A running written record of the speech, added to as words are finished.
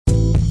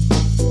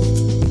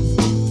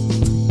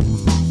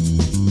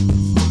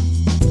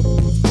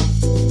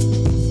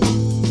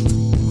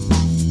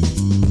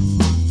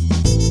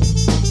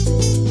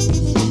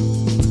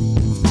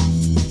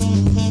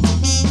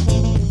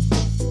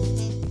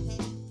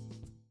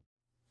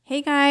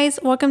Hey guys,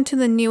 welcome to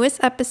the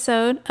newest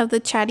episode of the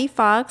Chatty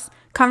Fox,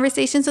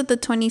 Conversations with the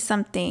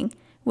 20-something,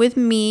 with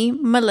me,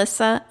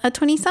 Melissa, a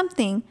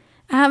 20-something.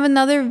 I have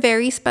another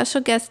very special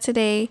guest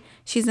today.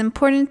 She's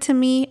important to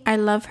me. I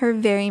love her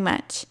very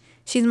much.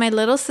 She's my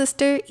little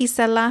sister,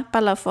 Isela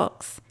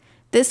Palafox.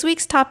 This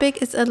week's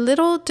topic is a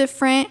little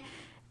different,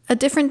 a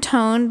different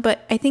tone,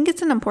 but I think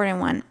it's an important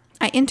one.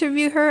 I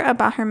interview her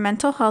about her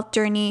mental health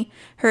journey,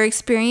 her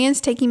experience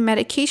taking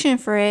medication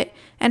for it,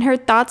 and her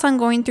thoughts on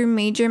going through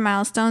major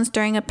milestones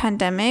during a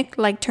pandemic,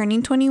 like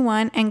turning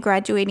 21 and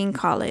graduating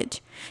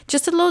college.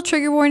 Just a little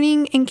trigger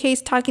warning in case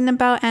talking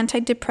about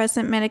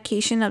antidepressant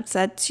medication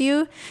upsets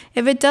you.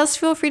 If it does,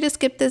 feel free to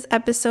skip this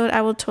episode.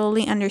 I will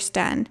totally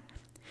understand.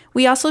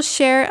 We also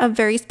share a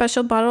very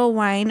special bottle of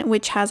wine,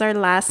 which has our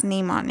last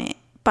name on it,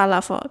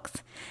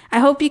 Palafox. I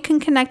hope you can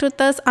connect with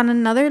us on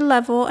another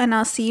level, and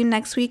I'll see you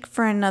next week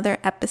for another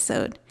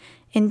episode.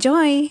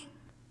 Enjoy!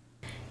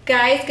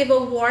 Guys, give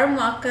a warm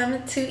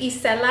welcome to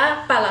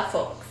Isela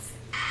Palafox.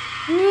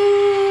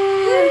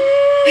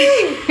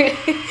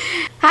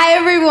 Hi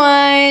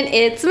everyone,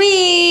 it's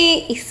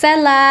me,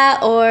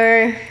 Isela,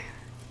 or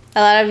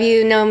a lot of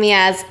you know me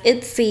as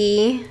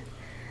Itzy.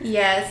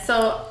 Yes,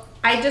 so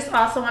I just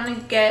also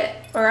want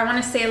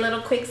to say a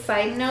little quick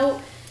side note.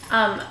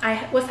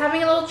 I was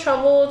having a little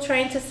trouble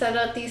trying to set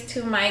up these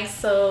two mics,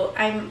 so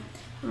I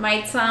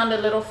might sound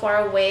a little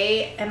far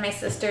away, and my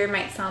sister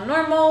might sound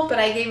normal, but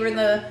I gave her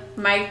the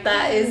mic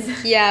that is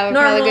we're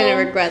normal. Probably gonna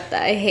regret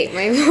that. I hate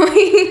my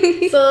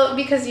voice. So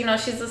because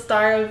she's the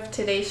star of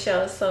today's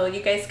show, so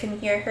you guys can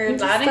hear her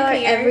loud and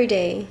clear every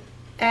day.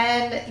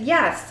 And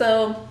yeah,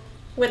 so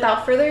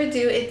without further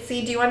ado,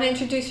 Itzy, do you want to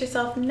introduce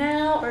yourself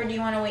now, or do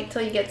you want to wait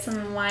till you get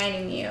some wine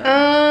in you?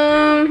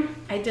 I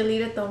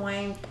deleted the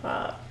wine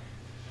pop.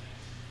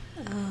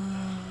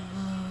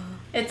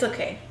 It's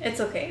okay.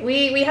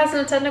 We had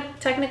some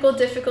technical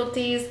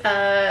difficulties.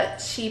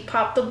 She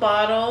popped the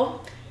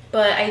bottle,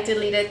 but I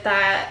deleted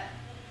that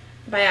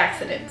by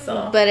accident.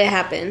 But it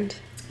happened.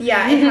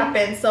 Yeah, it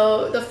happened.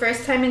 So the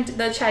first time in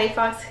the Chatty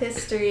Fox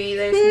history,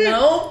 there's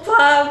no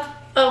pop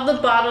of the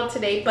bottle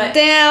today. But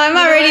damn, I'm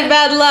already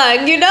bad luck.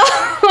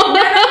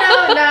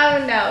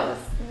 No.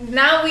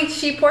 Now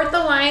she poured the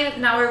wine.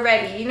 Now we're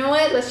ready. You know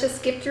what? Let's just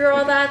skip through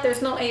all that.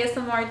 There's no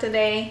ASMR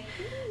today.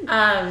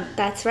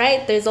 That's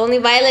right. There's only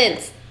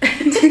violence.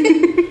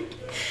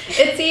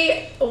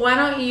 Itzy, why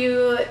don't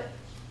you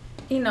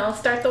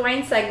start the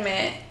wine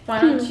segment?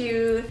 Why don't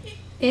you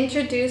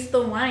introduce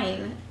the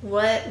wine?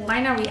 What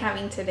wine are we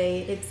having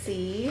today,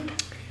 Itzy?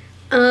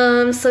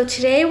 So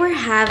today we're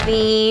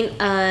having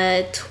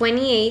a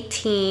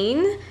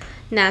 2018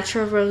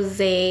 natural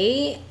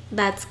rosé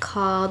that's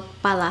called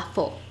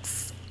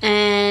Palafox.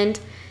 And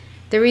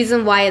the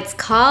reason why it's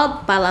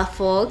called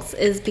Palafox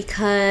is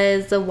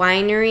because the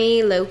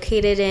winery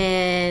located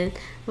in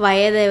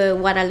Valle de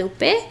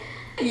Guadalupe.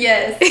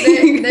 Yes,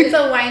 there's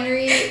a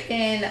winery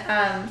in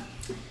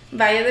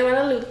Valle de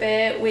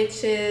Guadalupe,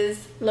 which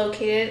is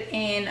located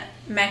in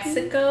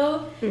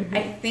Mexico. Mm-hmm.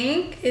 I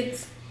think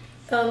it's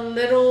a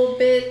little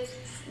bit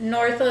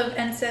north of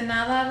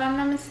Ensenada, if I'm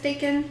not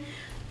mistaken.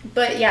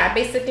 But yeah,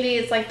 basically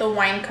it's like the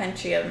wine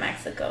country of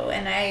Mexico,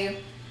 and I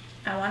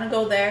want to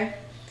go there.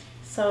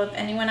 So if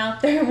anyone out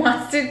there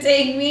wants to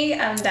take me,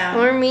 I'm down.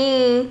 Or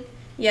me.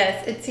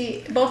 Yes,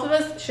 Itzy. Both of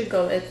us should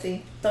go,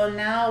 Itzy. So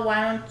now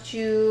why don't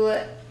you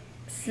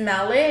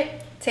smell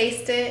it,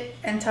 taste it,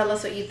 and tell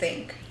us what you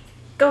think.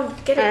 Go,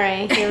 get it. All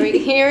right,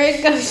 here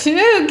it goes.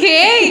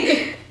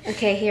 Okay.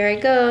 Okay, here I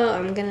go.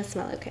 I'm going to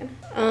smell it, okay.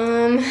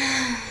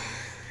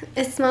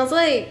 It smells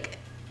like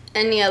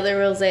any other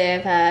rosé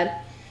I've had.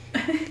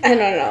 I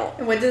don't know.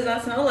 What does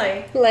that smell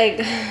like?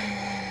 Like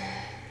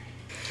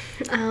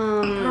it's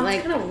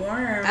kind of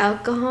warm.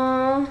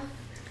 Alcohol.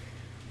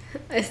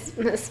 It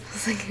smells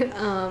like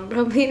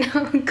propane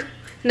alcohol.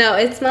 No,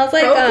 it smells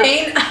like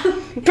propane.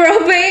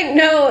 Propane.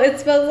 No, it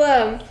smells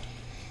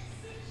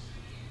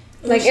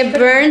like it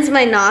burns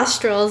my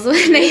nostrils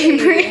when I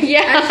breathe.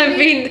 Yeah, actually, I'm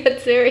being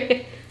that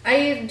serious.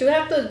 I do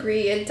have to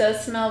agree. It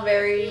does smell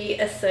very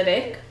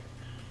acidic.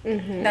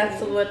 Mm-hmm.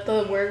 That's what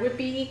the word would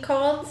be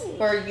called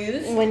or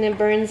used. When it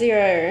burns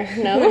your nose.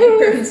 When it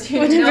burns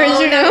your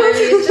nose.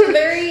 It's just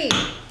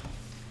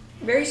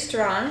very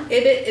strong.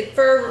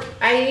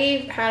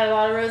 I had a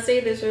lot of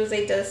rosé. This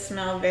rosé does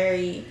smell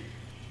very,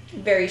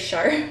 very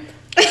sharp.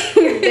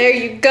 There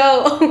you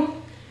go.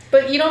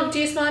 But do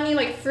you smell any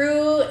like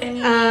fruit?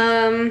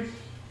 I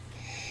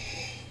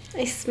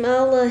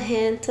smell a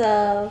hint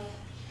of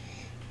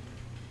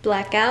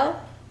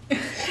blackout.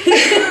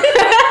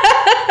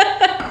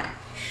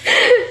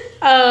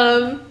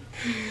 I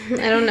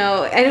don't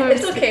know.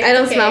 It's okay. I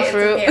don't smell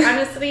fruit. Okay.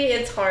 Honestly,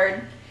 it's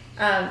hard.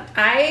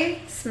 I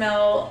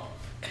smell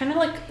kind of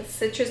like a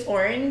citrus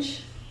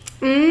orange.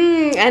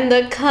 And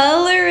the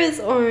color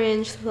is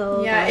orange.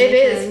 So yeah, it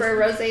is. For a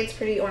rosé, it's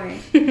pretty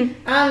orange.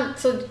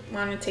 So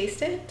want to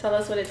taste it? Tell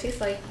us what it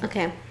tastes like.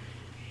 Okay.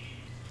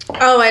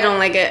 Oh, I don't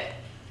like it.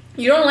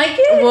 You don't like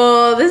it?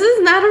 Well, this is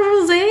not a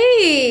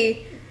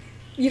rosé.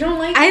 You don't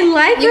like it? I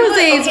like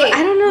rosés, okay, but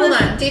I don't know.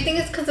 Hold on. Do you think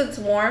it's because it's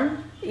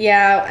warm?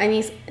 Yeah, I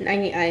need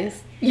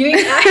ice. You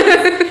need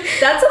ice?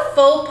 That's a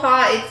faux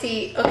pas,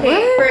 Itzy.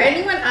 Okay, What? for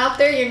anyone out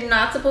there, you're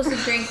not supposed to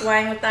drink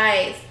wine with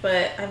ice.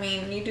 But, I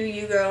mean, you do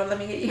you, girl. Let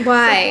me get you.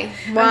 Why?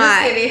 I'm Why?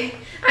 just kidding.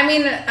 I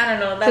mean, I don't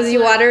know. Because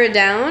you water it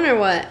down or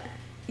what?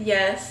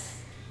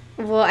 Yes.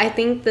 Well, I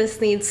think this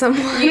needs some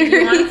water.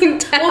 You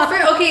want some?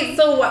 Well, okay,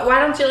 so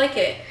why don't you like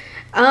it?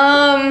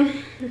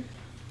 Honestly,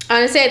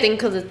 I think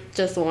because it's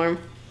just warm.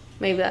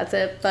 Maybe that's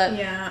it. But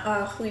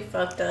yeah, we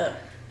fucked up.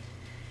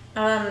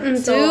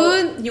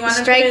 Dude, you want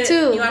to strike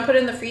two. You want to put it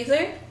in the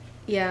freezer?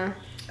 Yeah.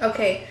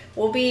 Okay,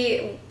 hold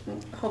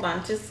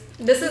on. Just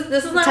this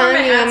is not Telling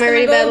where my you, ad's I'm gonna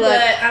already go, bad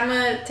luck. but I'm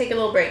gonna take a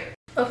little break.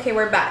 Okay,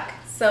 we're back.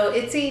 So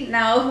Itzy,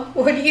 now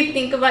what do you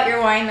think about your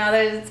wine now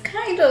that it's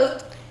kind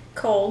of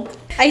cold?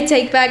 I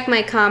take back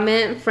my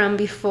comment from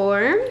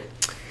before.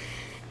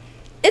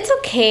 It's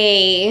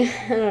okay.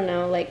 I don't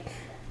know, like,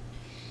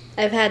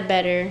 I've had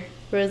better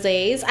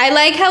rosés. I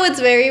like how it's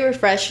very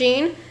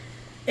refreshing.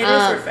 It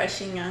is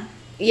refreshing, yeah.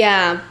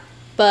 Yeah,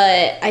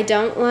 but I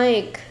don't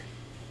like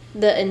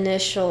the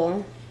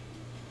initial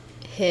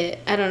hit.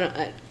 I don't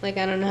know, I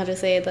don't know how to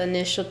say it, the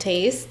initial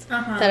taste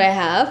that I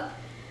have,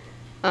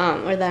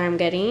 or that I'm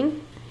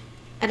getting.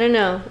 I don't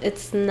know.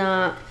 It's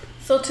not.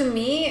 So to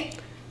me,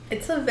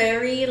 it's a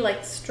very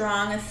like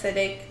strong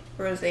acidic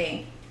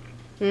rosé.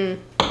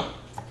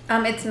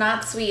 It's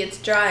not sweet. It's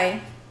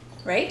dry,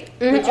 right?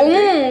 Would you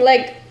agree?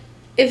 Like,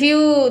 if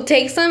you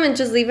take some and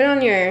just leave it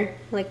on your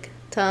like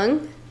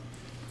tongue.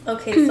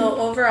 Okay, so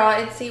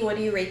overall, Itzy, what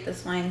do you rate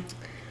this wine?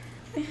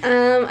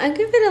 I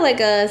give it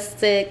like a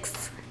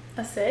 6.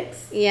 A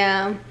 6?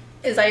 Yeah.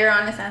 Is that your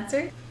honest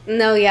answer?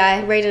 No, yeah,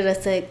 I rated a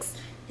 6.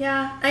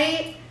 Yeah,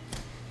 I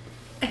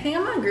think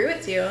I'm gonna agree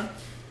with you.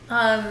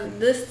 Wow,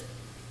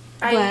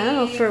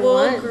 for I will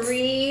once.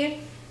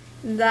 agree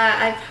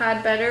that I've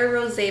had better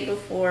rosé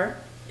before.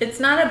 It's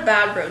not a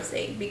bad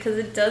rosé because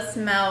it does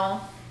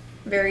smell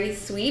very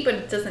sweet, but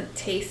it doesn't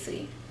taste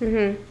sweet.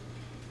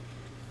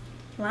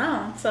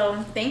 Wow.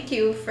 So thank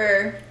you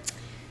for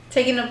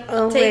taking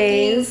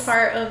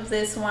part of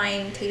this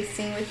wine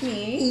tasting with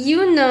me.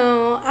 You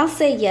know, I'll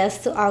say yes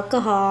to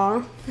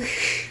alcohol.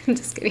 I'm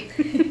just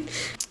kidding.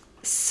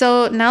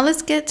 So now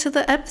let's get to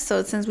the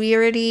episode. Since we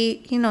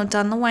already,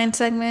 done the wine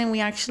segment,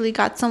 we actually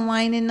got some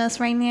wine in us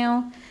right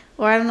now.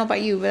 Or I don't know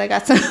about you, but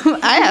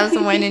I have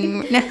some wine in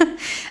me right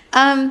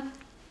now.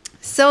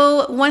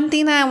 So one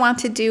thing that I want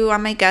to do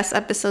on my guest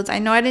episodes, I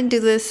know I didn't do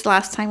this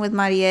last time with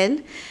Mariel,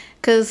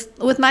 because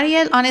with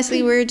Mariel,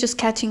 honestly, we were just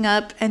catching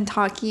up and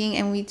talking,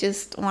 and we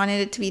just wanted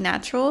it to be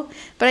natural.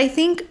 But I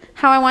think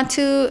how I want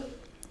to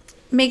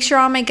make sure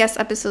all my guest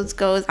episodes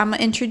goes, I'm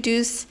gonna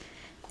introduce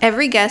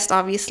every guest.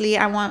 Obviously,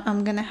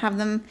 I'm gonna have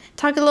them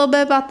talk a little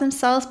bit about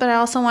themselves, but I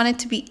also want it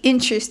to be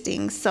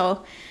interesting.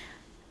 So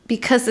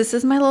because this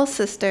is my little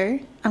sister,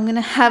 I'm gonna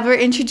have her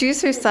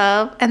introduce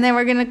herself, and then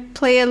we're gonna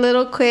play a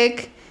little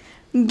quick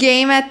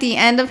game at the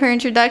end of her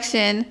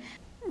introduction.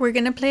 We're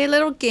gonna play a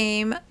little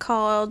game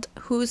called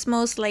Who's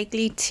Most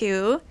Likely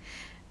To,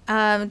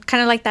 kind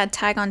of like that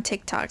tag on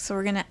TikTok. So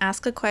we're gonna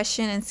ask a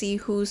question and see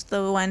who's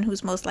the one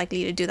who's most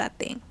likely to do that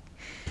thing.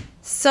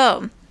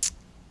 So,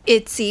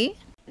 Itzy,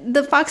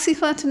 the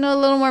Foxies want to know a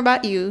little more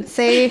about you.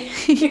 Say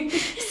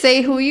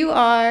who you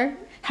are,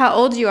 how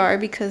old you are,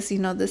 because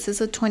this is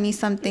a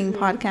 20-something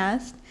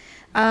podcast.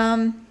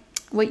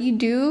 What you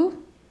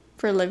do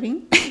for a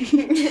living,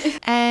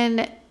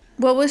 and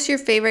what was your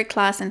favorite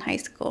class in high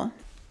school?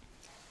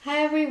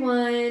 Hi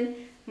everyone,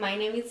 my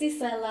name is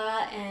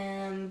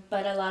Isela,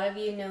 but a lot of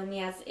you know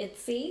me as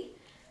Itzy.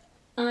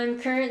 I'm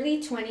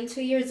currently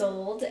 22 years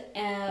old,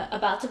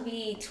 about to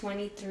be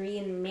 23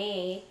 in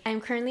May. I'm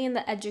currently in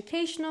the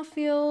educational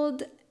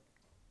field,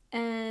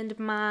 and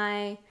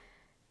my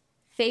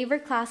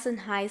favorite class in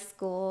high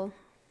school,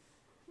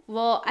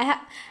 well,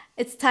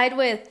 it's tied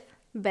with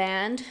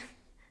band,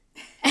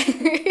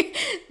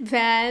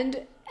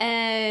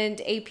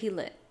 and AP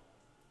Lit.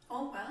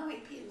 Oh wow,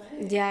 AP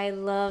Lit. Yeah, I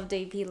loved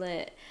AP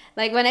Lit.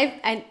 Like when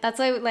I that's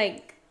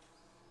why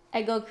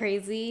I go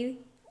crazy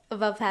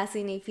about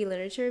passing AP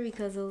Literature,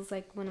 because it was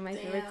like one of my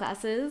favorite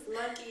classes.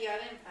 Lucky I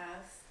didn't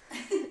pass.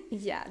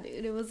 Yeah,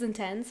 dude, it was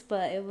intense,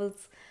 but it was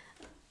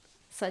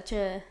such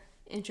a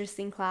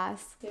interesting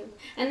class.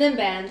 And then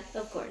band,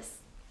 of course.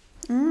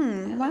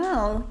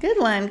 Wow, good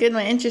one.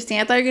 Interesting.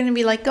 I thought you were gonna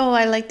be like, oh,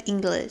 I liked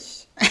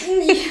English.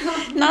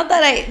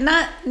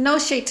 Yeah. No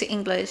shade to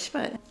English,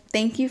 but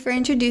thank you for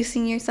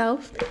introducing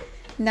yourself.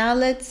 Now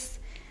let's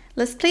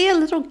play a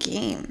little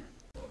game.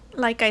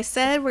 Like I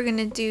said, we're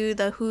gonna do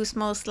the Who's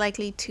Most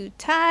Likely To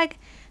tag,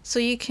 so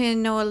you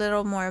can know a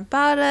little more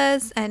about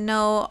us and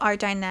know our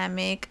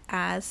dynamic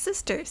as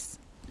sisters.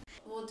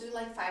 We'll do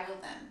like 5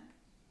 of them,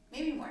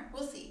 maybe more.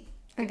 We'll see.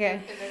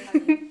 Okay.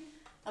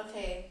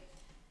 Okay.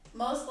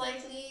 Most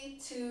likely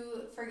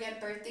to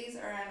forget birthdays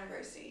or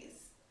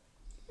anniversaries?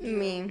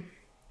 Me.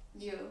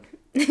 You.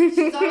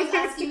 She's always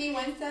asking me,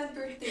 when's that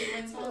birthday?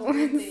 When's my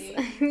birthday?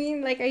 I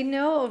mean, I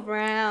know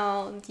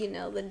around,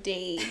 the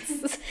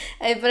dates.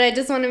 But I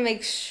just want to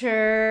make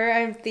sure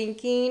I'm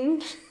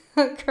thinking.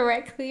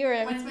 correctly or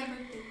When's my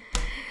birthday?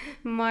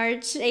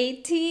 March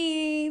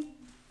 18th.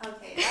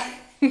 Okay,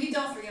 you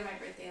don't forget my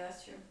birthday,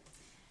 that's true.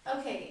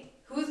 Okay,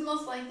 who's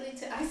most likely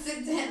to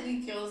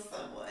accidentally kill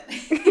someone? I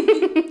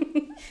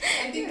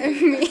think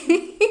it's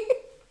me.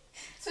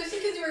 Especially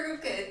because you were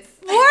kids.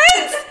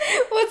 What?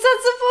 What's that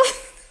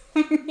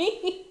supposed to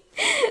mean?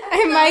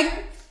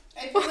 I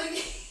feel like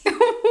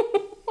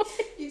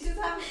you just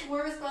have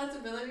more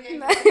responsibility.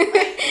 I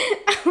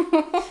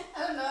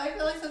don't know. I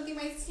feel like something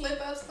might slip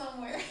out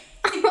somewhere.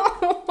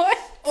 What?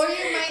 Or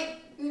you might,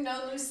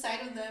 lose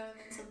sight of them and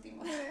then something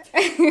will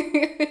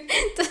happen.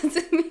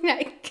 Doesn't mean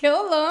I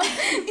kill them.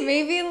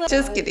 Maybe like...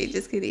 Just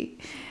kidding.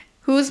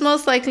 Who's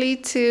most likely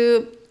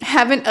to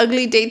have an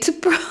ugly date to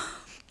prom?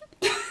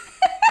 That's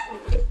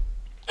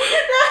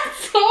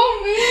so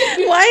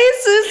mean. Why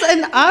is this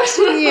an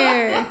option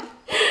here?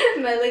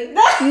 Melly.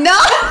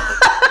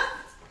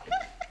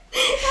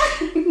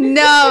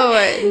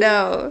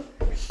 No.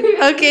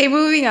 Okay,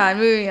 moving on.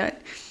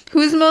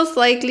 Who's most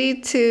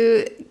likely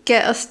to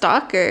get a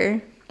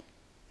stalker?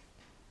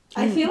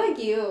 I feel like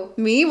you.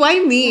 Me? Why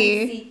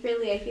me? Like,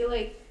 secretly, I feel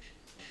like...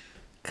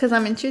 Because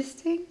I'm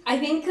interesting? I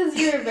think because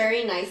you're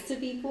very nice to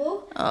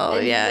people. Oh,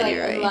 and yeah, like,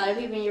 you're right. A lot of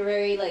people, you're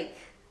very, like,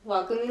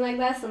 welcoming like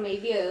that. So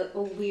maybe a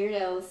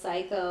weirdo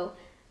psycho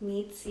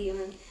meets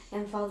you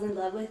and falls in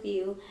love with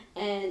you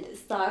and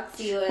stalks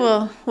you and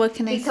well, what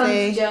can I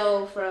say? becomes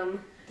Joe from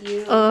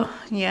you. Oh,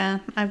 yeah.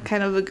 I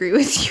kind of agree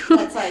with you.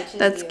 That's why I choose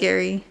That's you.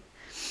 scary.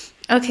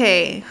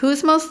 Okay,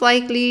 who's most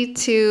likely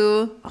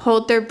to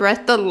hold their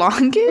breath the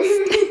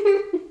longest?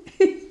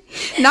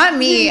 Not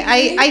me.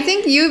 I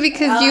think you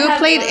because you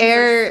played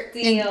air.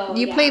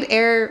 Played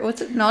air. What's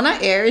it? No,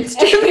 not air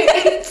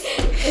instruments.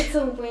 It's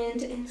a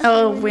wind instrument.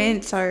 Oh,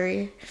 wind.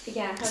 Sorry.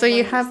 Yeah. So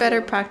you have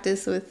better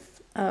practice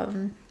with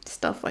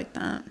stuff like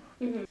that.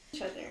 Mm-hmm.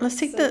 Let's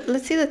see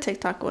the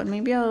TikTok one.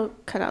 Maybe I'll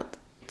cut out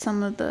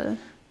some of the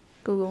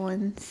Google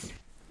ones.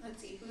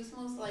 Let's see who's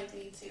most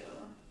likely to.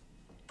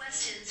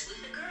 Questions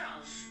with the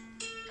girls.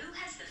 Who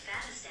has the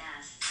fattest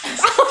ass?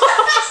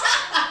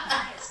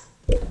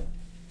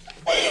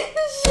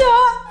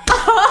 Shut up.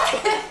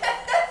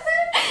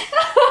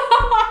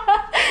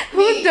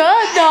 Who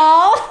does,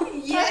 doll?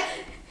 Yeah.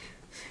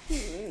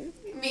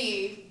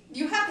 Me.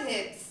 You have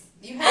hips.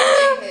 You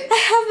have big hips. I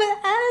have an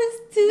ass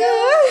too. No.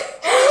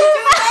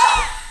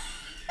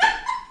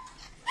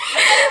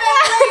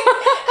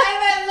 Oh, I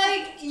meant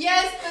like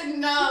yes, but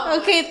no.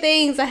 Okay,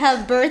 thanks. I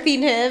have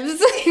birthing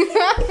hips.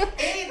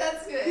 Hey,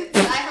 that's good. I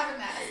have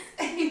an ass.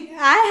 I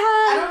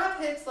don't have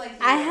hips like you.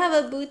 I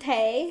have a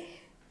bootay.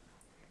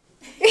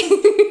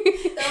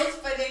 That was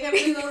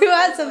funny. Who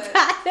has a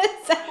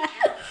fattest ass?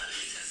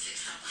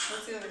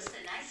 Let's do Who's it.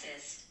 the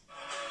nicest?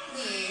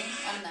 Me.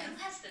 I'm nice. Who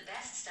has the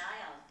best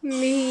style?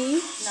 Me.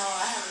 No,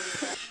 I have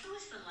Who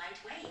is the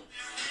lightweight?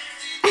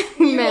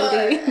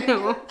 Melly.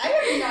 No. I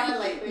am not a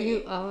lightweight.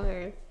 You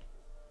are.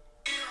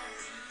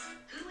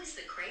 Who is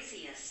the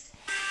craziest?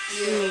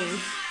 You.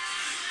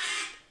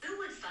 Who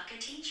would fuck a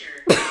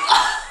teacher?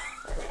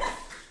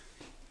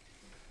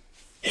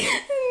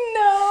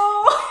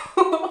 No.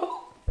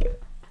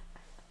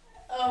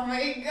 Oh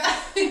my god.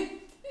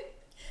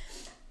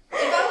 If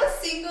I was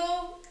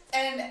single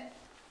and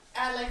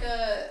at like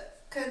a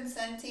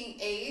consenting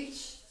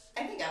age,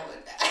 I think I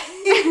would.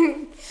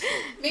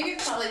 Maybe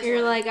college. You're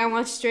one. like, I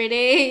want straight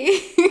A.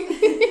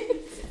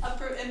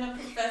 And a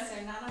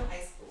professor, not a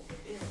high school.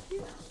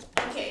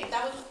 Okay,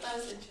 that was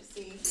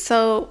interesting.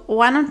 So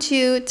why don't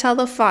you tell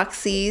the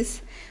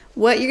Foxies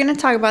what you're gonna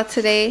talk about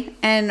today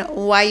and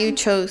why you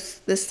chose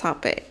this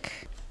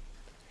topic?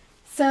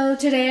 So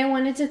today I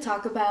wanted to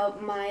talk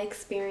about my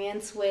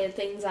experience with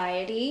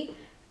anxiety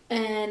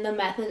and the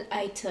method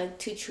I took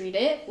to treat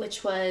it,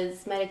 which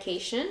was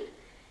medication.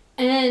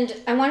 And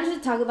I wanted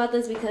to talk about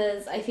this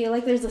because I feel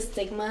like there's a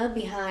stigma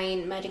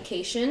behind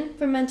medication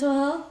for mental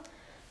health.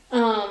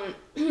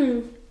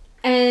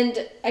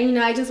 And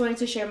I just wanted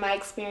to share my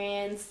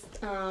experience,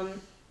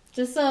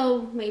 just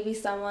so maybe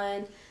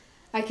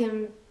I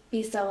can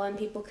be someone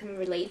people can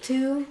relate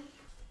to.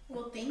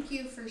 Well, thank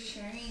you for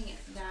sharing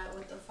that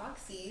with the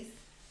Foxies.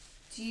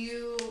 Do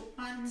you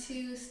want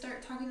to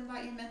start talking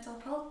about your mental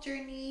health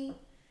journey?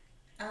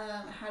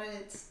 How did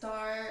it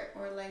start,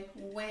 or like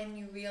when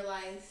you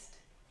realized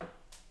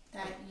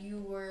that you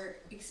were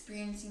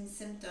experiencing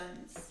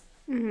symptoms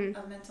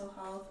of mental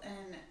health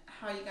and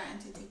how you got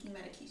into taking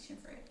medication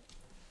for it?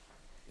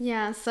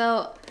 Yeah,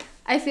 so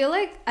I feel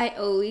like I've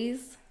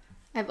always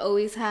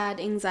had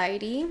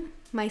anxiety.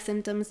 My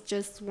symptoms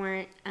just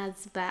weren't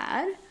as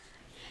bad.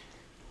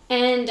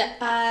 And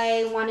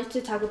I wanted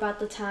to talk about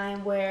the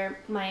time where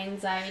my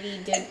anxiety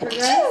did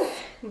progress.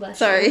 Bless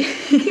Sorry.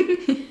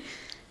 you.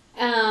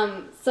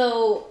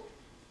 So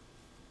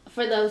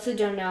for those who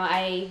don't know,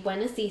 I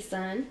went to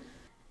CSUN,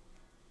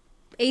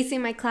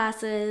 acing my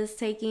classes,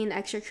 taking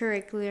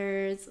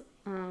extracurriculars,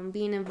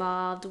 being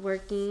involved,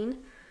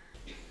 working.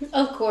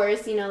 Of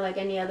course, like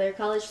any other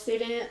college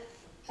student,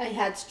 I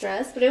had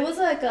stress, but it was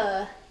like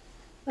a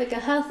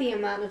healthy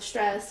amount of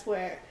stress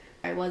where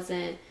I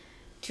wasn't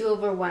too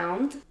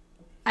overwhelmed.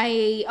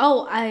 I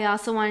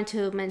also wanted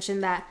to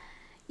mention that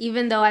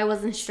even though I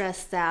wasn't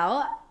stressed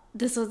out,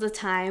 this was a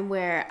time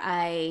where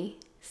I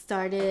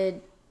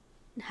started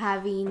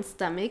having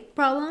stomach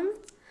problems.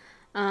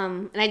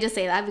 And I just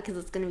say that because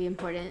it's going to be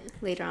important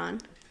later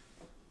on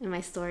in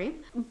my story.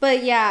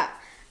 But yeah,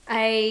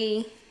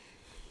 I'm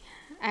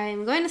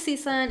going to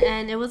CSUN,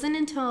 and it wasn't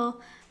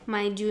until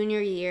my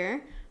junior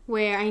year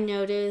where I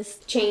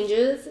noticed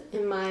changes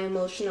in my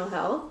emotional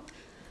health.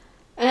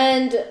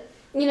 And,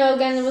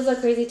 again, it was a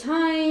crazy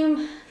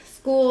time.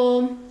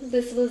 School,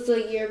 this was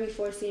the year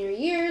before senior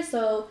year,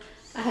 so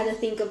I had to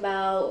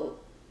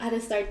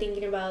start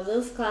thinking about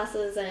those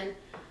classes and,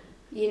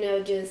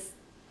 just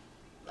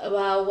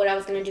about what I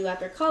was going to do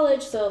after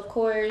college. So, of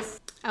course,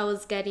 I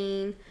was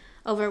getting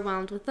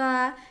overwhelmed with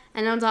that.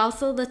 And it was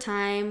also the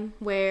time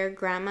where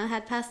grandma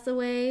had passed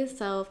away.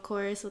 So, of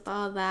course, with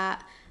all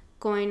that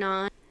going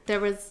on, there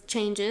was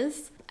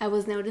changes I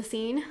was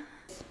noticing.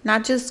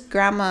 Not just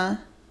grandma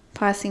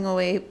passing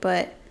away,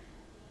 but,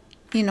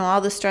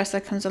 all the stress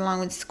that comes along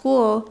with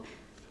school.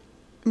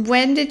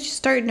 When did you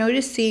start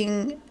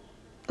noticing,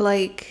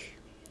 like,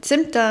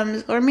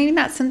 symptoms, or maybe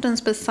not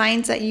symptoms, but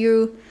signs that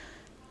you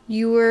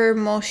were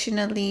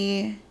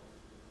emotionally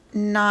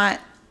not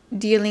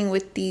dealing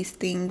with these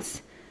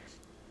things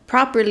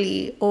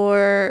properly?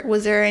 Or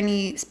was there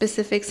any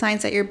specific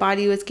signs that your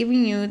body was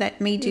giving you that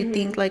made you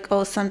think like,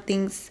 oh,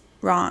 something's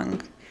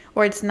wrong,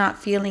 or it's not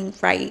feeling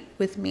right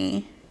with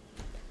me?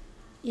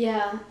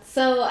 Yeah,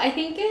 so I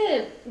think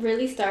it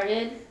really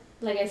started,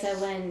 like I said,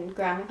 when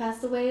grandma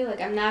passed away. Like,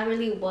 I'm not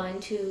really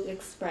one to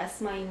express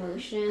my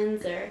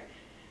emotions or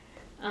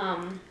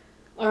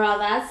all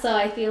that. So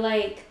I feel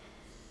like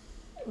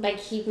by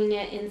keeping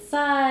it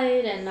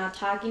inside and not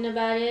talking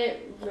about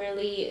it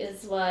really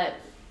is what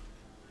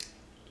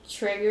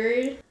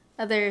triggered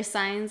other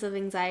signs of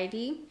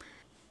anxiety.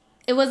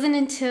 It wasn't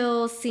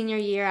until senior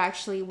year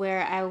actually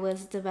where I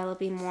was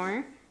developing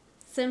more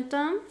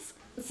symptoms.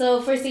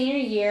 So for senior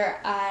year,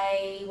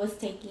 I was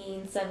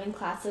taking 7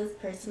 classes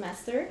per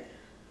semester,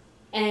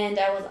 and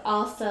I was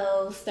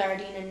also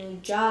starting a new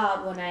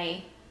job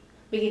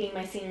beginning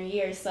my senior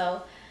year.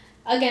 So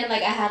again,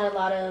 like, I had a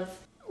lot of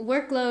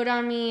workload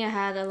on me. I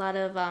had a lot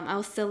of I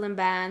was still in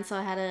band, so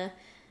I had to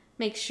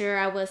make sure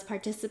I was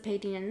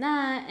participating in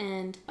that.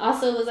 And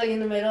also, it was like in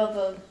the middle of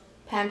a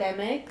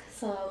pandemic,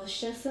 so I was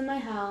just in my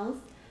house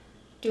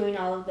doing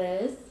all of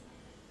this.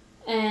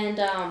 And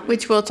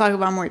Which we'll talk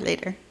about more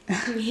later.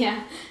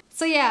 yeah.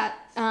 So yeah,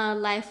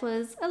 life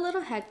was a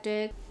little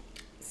hectic.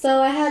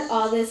 So I had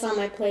all this on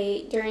my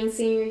plate during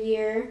senior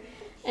year,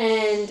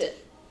 and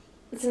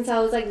since I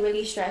was like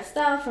really stressed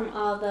out from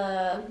all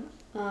the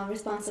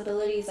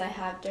responsibilities I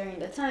have during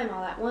the time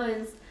all at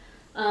once,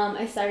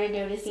 I started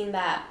noticing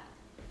that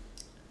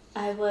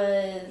I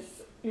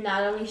was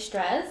not only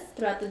stressed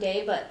throughout the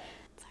day, but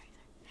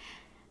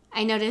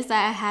I noticed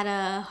that I had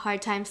a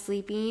hard time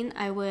sleeping.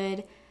 I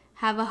would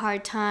have a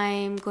hard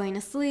time going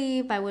to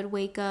sleep. I would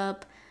wake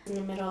up in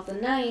the middle of the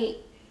night,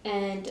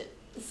 and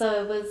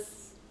so it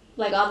was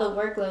like all the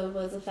workload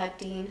was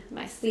affecting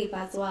my sleep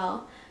as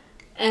well.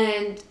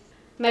 And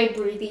my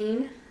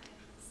breathing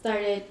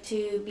started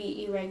to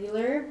be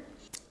irregular.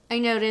 I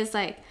noticed,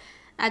 like,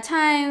 at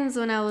times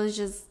when I was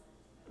just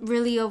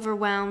really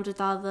overwhelmed with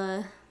all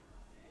the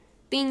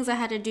things I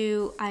had to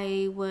do,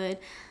 I would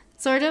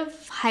sort of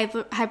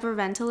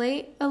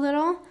hyperventilate a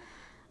little.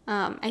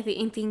 I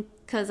think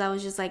because I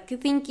was just like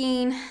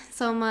thinking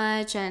so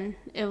much and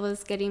it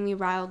was getting me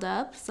riled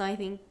up. So I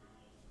think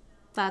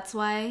that's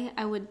why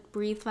I would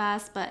breathe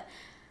fast. But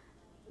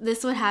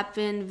this would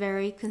happen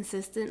very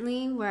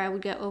consistently, where I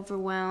would get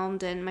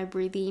overwhelmed and my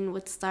breathing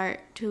would start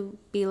to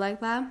be like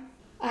that.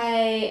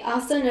 I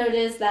also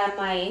noticed that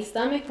my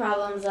stomach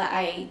problems that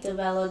I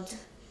developed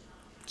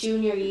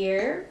junior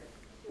year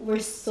were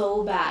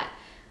so bad.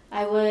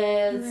 I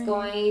was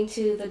going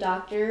to the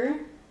doctor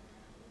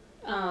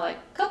like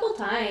a couple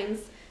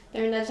times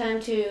during that time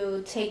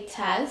to take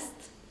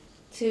tests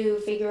to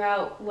figure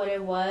out what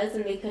it was,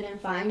 and they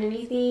couldn't find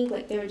anything.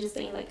 Like, they were just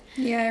saying, like,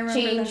 Yeah, I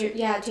remember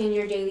change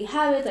your daily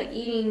habits, like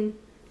eating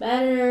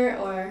better,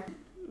 or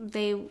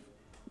they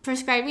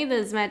prescribed me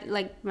this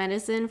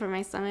medicine for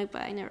my stomach,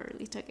 but I never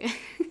really took it.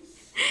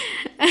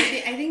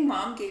 I think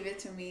Mom gave it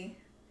to me.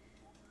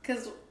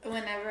 Because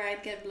whenever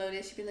I'd get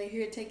bloated, she'd be like,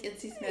 here, take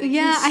Itzy's medication.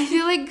 Yeah, I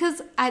feel like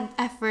because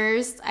at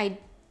first I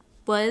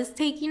was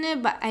taking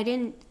it, but I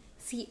didn't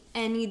see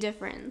any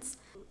difference.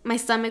 My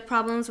stomach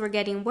problems were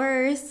getting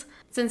worse.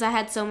 Since I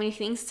had so many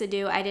things to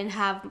do, I didn't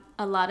have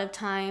a lot of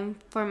time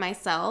for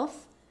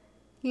myself,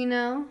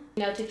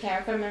 to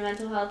care for my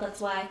mental health. That's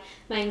why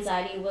my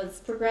anxiety was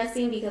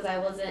progressing, because I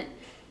wasn't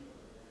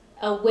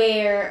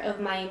aware of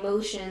my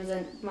emotions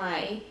and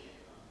my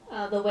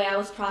the way I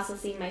was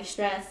processing my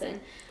stress. And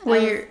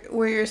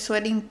were your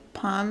sweating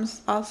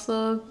palms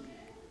also?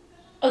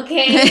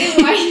 Okay,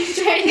 why are you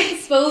trying to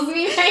expose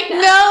me right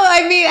now? No,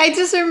 I mean, I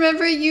just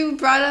remember you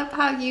brought up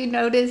how you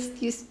noticed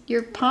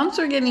your palms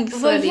were getting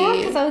sweaty. Well,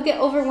 yeah, because I would get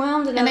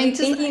overwhelmed, and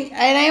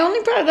I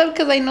only brought it up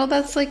because I know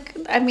that's like,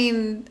 I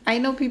mean, I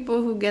know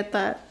people who get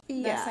that.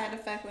 that side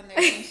effect when they're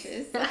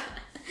anxious.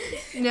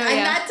 No, I'm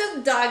yeah. not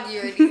to dog you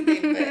or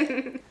anything,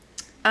 but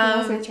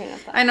Lost my train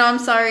of thought. I know. I'm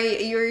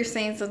sorry. You were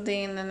saying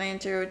something, and then I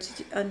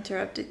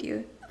interrupted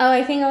you. Oh,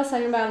 I think I was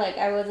talking about like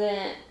I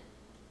wasn't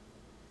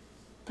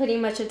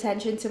putting much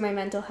attention to my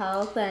mental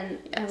health, and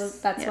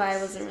that's why I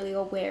wasn't really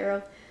aware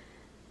of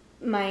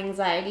my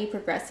anxiety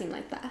progressing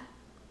like that.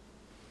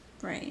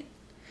 Right.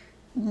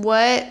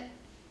 What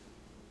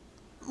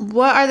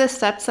are the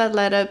steps that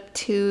led up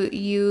to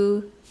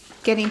you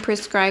getting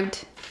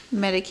prescribed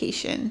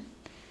medication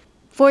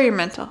for your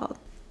mental health?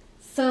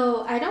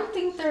 So I don't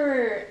think there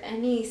were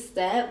any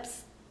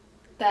steps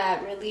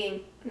that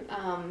really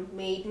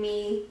made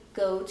me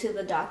go to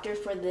the doctor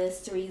for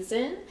this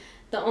reason.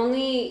 The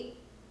only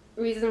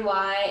reason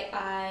why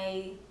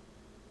I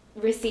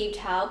received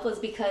help was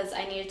because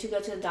I needed to go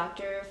to the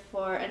doctor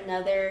for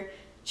another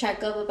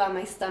checkup about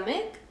my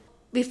stomach.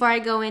 Before I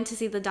go in to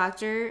see the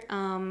doctor,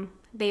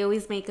 they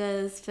always make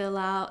us fill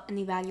out an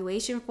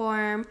evaluation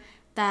form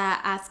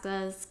that asks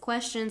us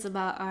questions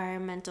about our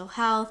mental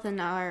health and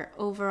our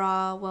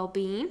overall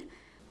well-being.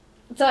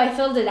 So I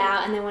filled it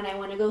out, and then when I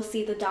went to go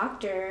see the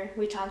doctor,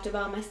 we talked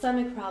about my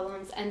stomach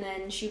problems, and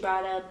then she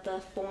brought up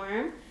the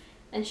form,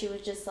 and she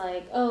was just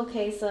like, oh,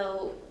 okay,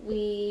 so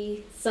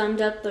we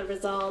summed up the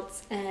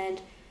results,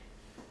 and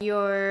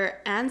your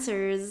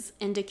answers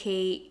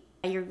indicate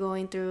you're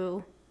going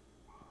through,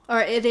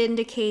 or it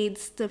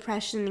indicates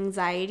depression and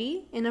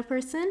anxiety in a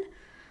person.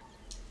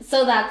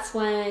 So that's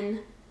when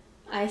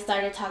I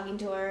started talking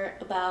to her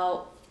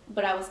about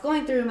what I was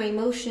going through, my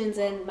emotions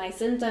and my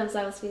symptoms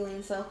I was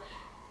feeling. So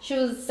she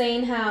was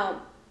saying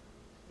how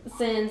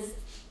since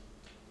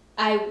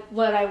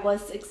what I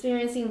was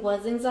experiencing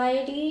was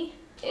anxiety,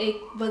 it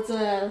was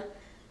a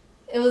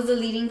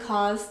leading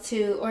cause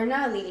to, or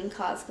not a leading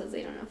cause because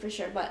they don't know for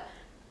sure, but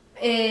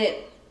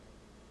it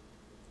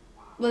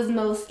was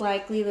most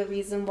likely the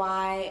reason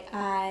why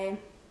I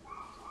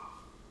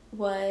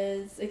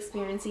was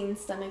experiencing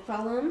stomach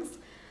problems.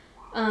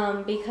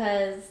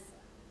 Because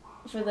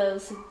for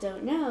those who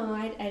don't know,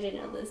 I didn't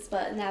know this,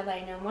 but now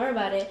that I know more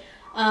about it,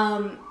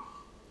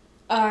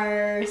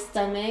 our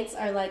stomachs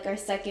are like our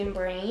second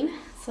brain.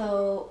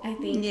 So I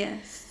think,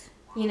 Yes.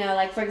 you know,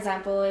 like for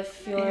example,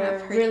 if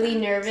you're really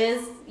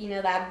nervous, you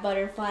know, that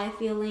butterfly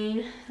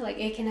feeling, like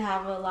it can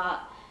have a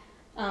lot,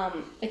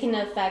 it can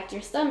affect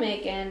your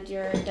stomach and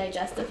your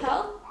digestive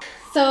health.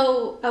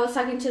 So I was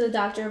talking to the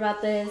doctor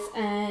about this,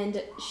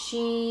 and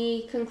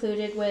she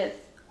concluded with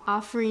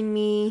offering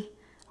me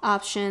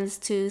options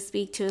to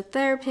speak to a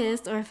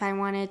therapist, or if I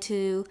wanted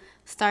to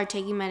start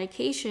taking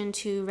medication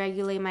to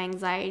regulate my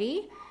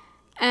anxiety.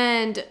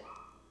 And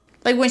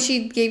like when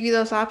she gave you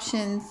those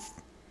options,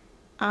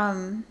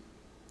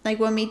 like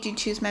what made you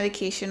choose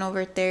medication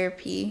over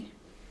therapy?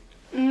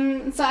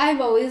 So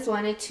I've always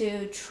wanted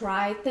to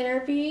try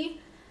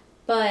therapy,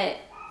 but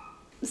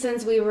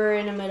since we were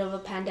in the middle of a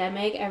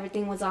pandemic,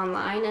 everything was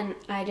online, and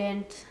I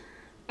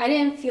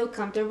didn't feel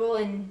comfortable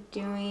in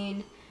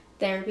doing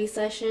therapy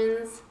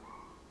sessions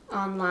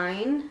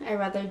online. I'd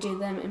rather do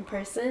them in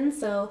person.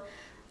 So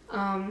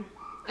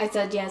I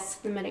said yes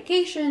to the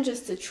medication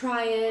just to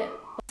try it.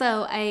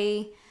 So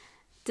I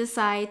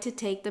decided to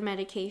take the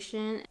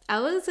medication.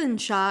 I was in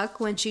shock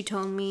when she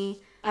told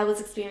me I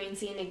was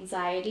experiencing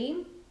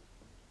anxiety.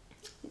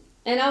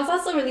 And I was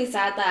also really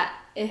sad that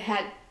it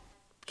had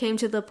came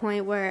to the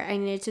point where I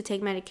needed to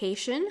take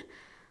medication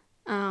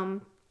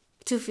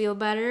to feel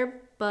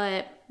better.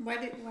 But Why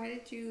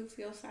did you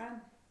feel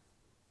sad?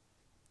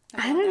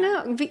 I don't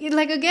know.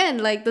 Like, again,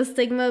 like the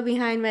stigma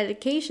behind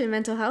medication,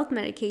 mental health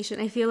medication.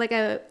 I feel like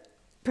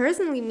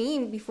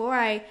before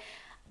I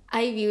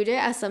viewed it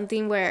as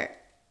something where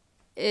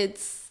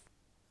it's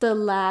the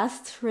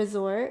last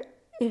resort.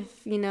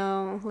 If, you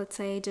know, let's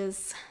say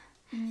just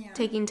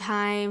taking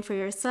time for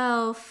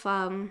yourself.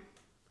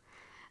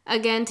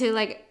 Again, to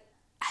like,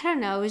 I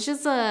don't know, I was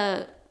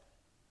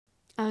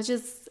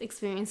just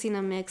experiencing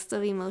a mix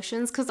of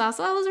emotions, because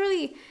also I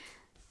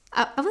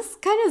was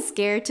kind of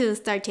scared to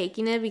start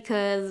taking it,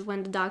 because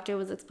when the doctor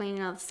was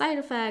explaining all the side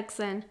effects,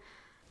 and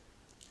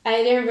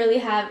I didn't really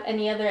have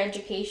any other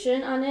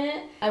education on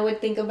it. I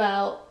would think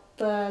about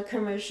the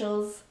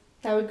commercials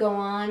that would go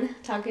on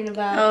talking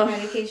about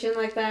medication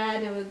like that,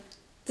 and it would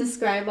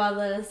describe all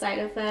the side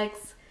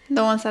effects.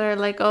 The ones that are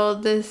like, oh,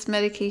 this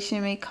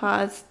medication may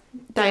cause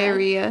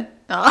diarrhea.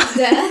 Oh.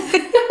 Death.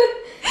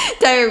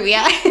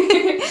 Diarrhea.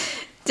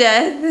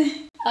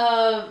 Death.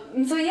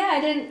 So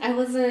yeah, I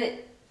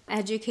wasn't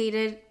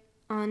educated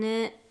on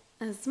it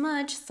as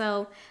much,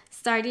 so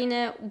starting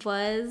it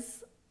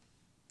was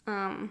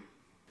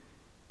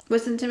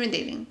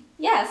intimidating.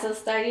 Yeah, so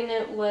starting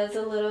it was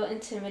a little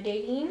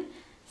intimidating.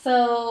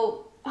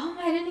 So,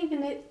 I didn't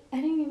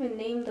even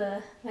name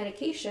the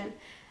medication.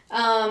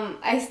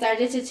 I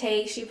started to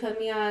take, she put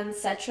me on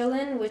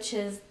Sertraline, which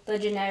is the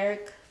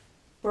generic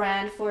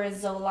brand for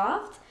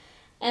Zoloft,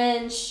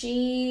 and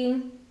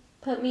she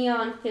put me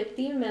on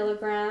 50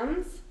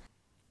 milligrams.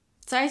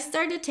 So I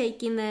started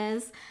taking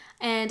this,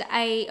 and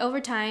over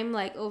time,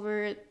 like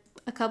over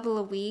a couple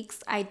of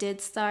weeks, I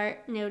did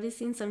start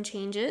noticing some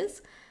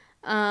changes.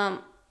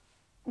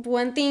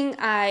 One thing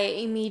I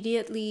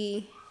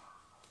immediately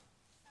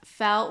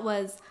felt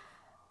was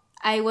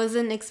I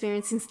wasn't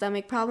experiencing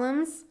stomach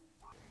problems.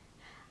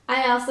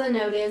 I also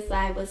noticed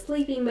that I was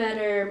sleeping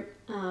better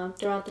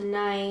throughout the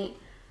night.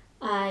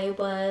 I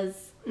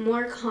was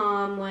more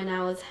calm when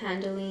I was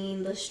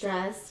handling the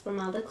stress from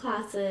all the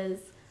classes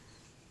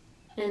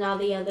and all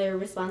the other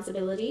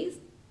responsibilities.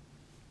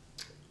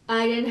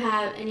 I didn't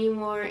have any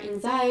more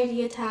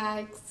anxiety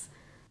attacks.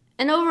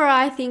 And overall,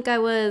 I think I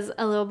was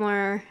a little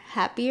more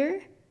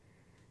happier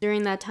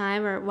during that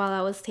time or while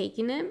I was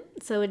taking it.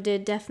 So it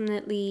did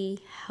definitely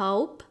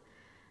help.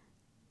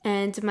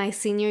 And my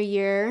senior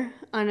year,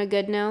 on a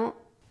good note,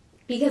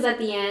 because at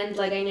the end,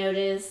 like I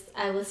noticed,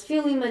 I was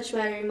feeling much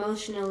better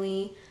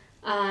emotionally.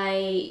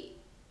 I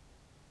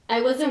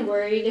wasn't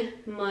worried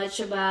much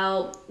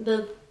about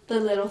the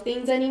little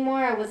things anymore.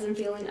 I wasn't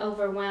feeling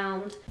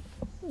overwhelmed.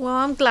 Well,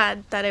 I'm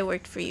glad that it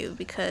worked for you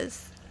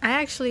because I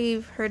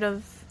actually heard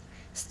of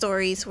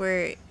stories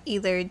where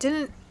either it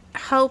didn't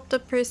help the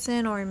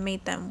person or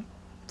made them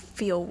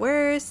feel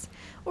worse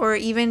or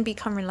even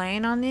become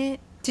reliant on it.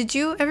 Did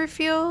you ever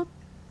feel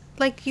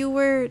like you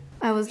were...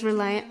 I was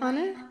reliant on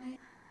it?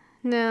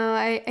 No,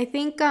 I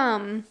think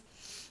I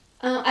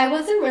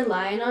wasn't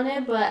relying on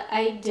it, but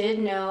I did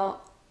know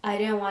I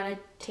didn't want to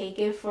take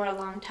it for a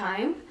long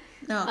time.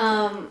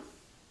 No.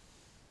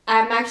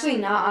 I'm actually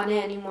not on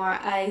it anymore.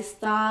 I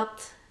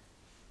stopped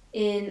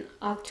in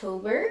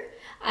October.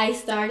 I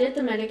started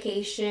the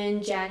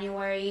medication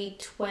January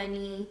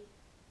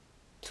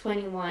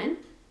 2021,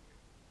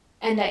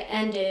 and I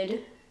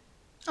ended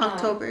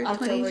October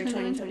October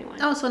 2021. 2021.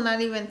 Oh, so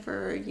not even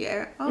for a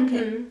year. Okay.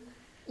 Mm-hmm.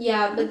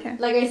 Yeah, but Okay.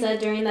 like I said,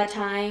 during that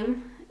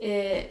time,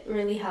 it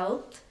really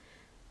helped.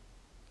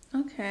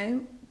 Okay.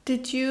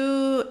 Did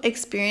you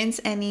experience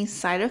any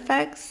side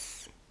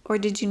effects or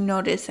did you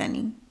notice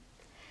any?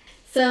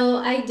 So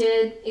I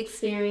did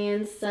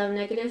experience some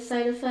negative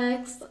side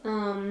effects,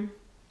 and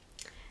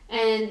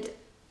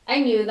I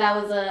knew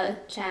that was a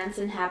chance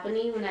in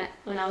happening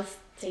when I was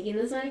taking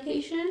this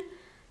medication.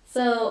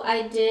 So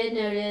I did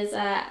notice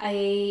that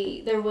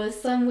there was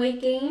some weight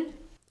gain.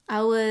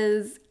 I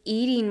was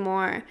eating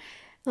more.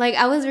 Like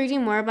I was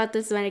reading more about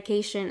this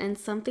medication and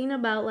something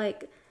about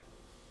like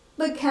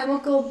the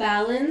chemical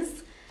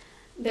balance.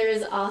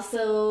 There's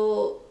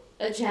also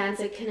a chance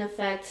it can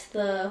affect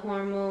the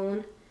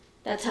hormone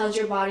that tells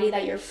your body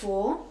that you're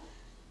full.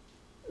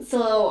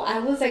 So I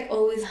was like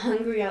always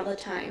hungry all the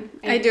time.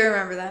 I do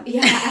remember that.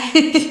 Yeah.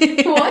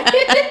 What?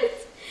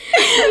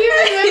 You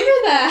remember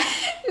that?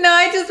 No,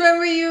 I just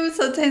remember you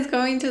sometimes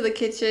going to the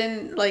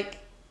kitchen like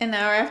an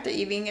hour after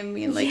eating and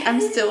being like,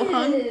 I'm still Yes.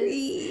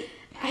 hungry.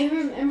 I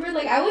remember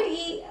like I would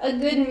eat a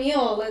good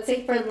meal, let's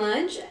say for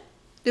lunch.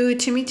 Dude,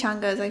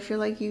 chimichangas. I feel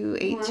like you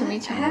ate What?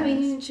 chimichangas. I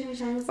haven't eaten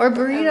chimichangas Or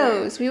forever.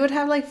 burritos. We would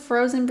have like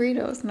frozen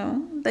burritos,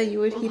 no? That you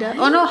would heat up.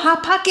 What? Oh no,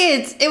 Hot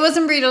Pockets. It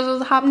wasn't burritos, it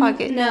was Hot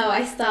Pockets. No,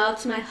 I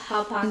stopped my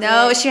Hot Pocket.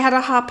 No, she had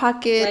a Hot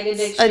Pocket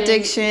like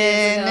addiction.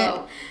 years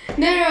ago.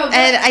 No, but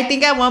And I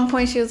think at one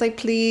point she was like,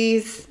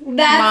 please,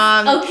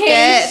 That's- Mom, okay,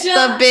 get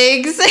shut- the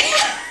bigs.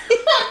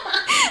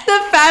 The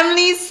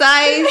family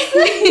size.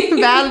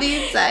 Value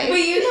size. But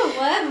you know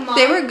what? Mom,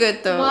 They were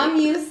good though. Mom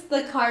used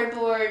the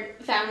cardboard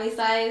family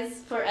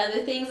size for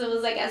other things. It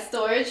was like a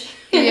storage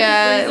in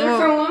Yeah, the freezer well,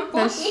 for one point.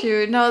 that's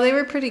true. No, they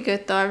were pretty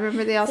good though. I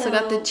remember they also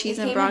got the So, cheese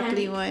it and came in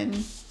broccoli handy.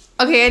 one.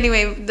 Okay,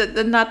 anyway,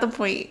 not the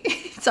point.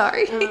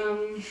 Sorry.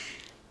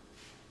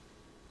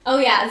 Oh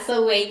yeah,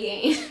 so weight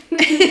gain.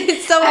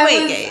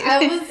 Gain.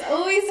 I was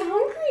always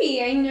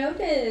hungry. I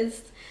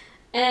noticed,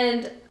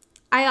 and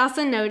I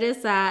also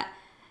noticed that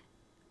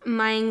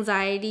my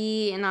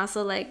anxiety and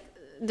also like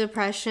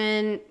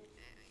depression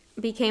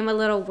became a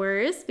little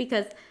worse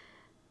because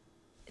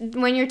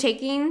when you're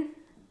taking,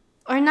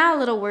 or not a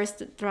little worse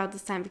throughout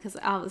this time because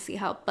it obviously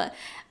helped, but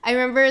I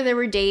remember there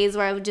were days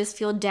where I would just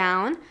feel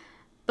down,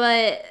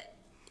 but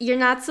you're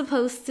not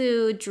supposed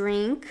to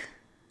drink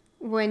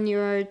when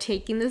you're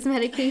taking this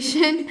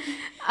medication.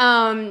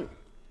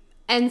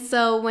 And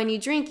so when you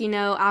drink, you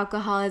know,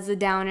 alcohol is a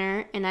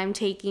downer, and I'm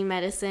taking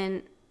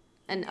medicine,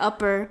 an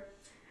upper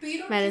But you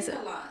don't medicine.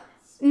 drink a lot.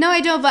 No,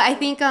 I don't, but I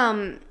think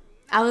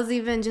I was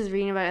even just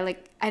reading about it.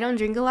 Like, I don't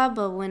drink a lot,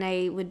 but when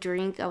I would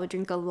drink a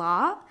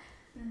lot.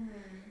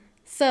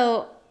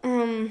 So,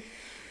 I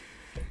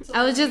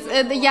was just,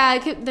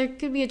 there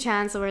could be a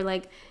chance where,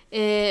 like,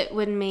 it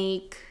would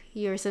make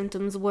your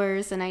symptoms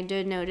worse, and I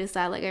did notice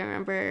that. Like, I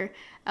remember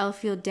I would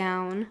feel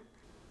down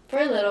for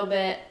a little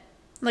bit.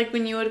 Like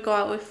when you would go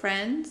out with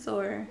friends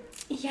or...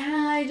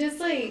 Yeah, I just,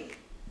 like,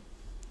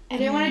 I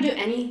didn't want to do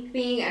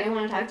anything. I didn't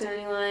want to talk to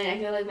anyone. I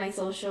feel like my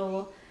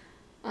social...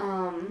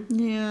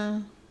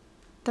 Yeah,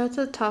 that's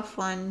a tough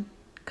one.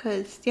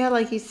 Because, yeah,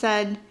 like you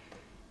said,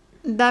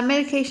 that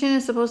medication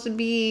is supposed to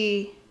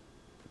be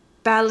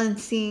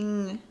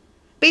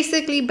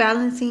basically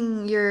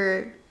balancing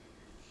your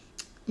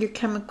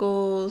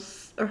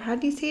chemicals, or how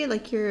do you say it?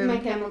 Like your... my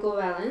chemical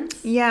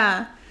balance.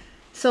 Yeah.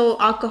 So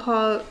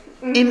alcohol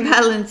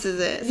imbalances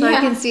it. So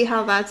I can see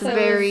how that's So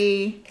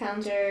very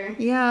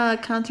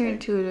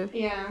counterintuitive.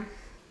 Yeah.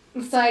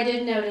 So I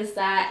did notice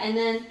that. And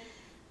then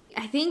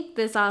I think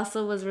this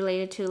also was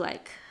related to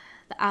like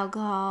the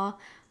alcohol,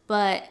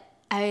 but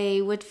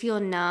I would feel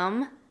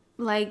numb.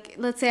 Like,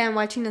 let's say I'm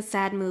watching a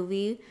sad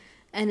movie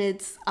and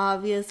it's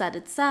obvious that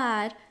it's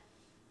sad.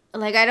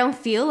 Like, I don't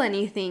feel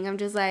anything. I'm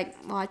just like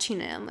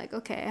watching it. I'm like,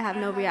 okay, I have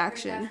no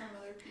reaction.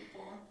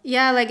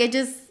 Yeah, like I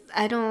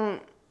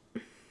don't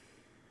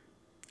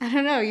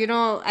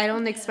know, I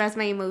don't express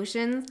my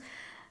emotions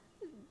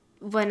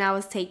when I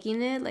was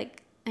taking it.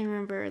 Like, I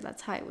remember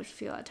that's how I would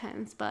feel at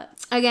times.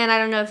 But again, I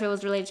don't know if it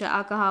was related to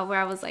alcohol, where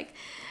I was like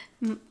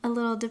a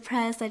little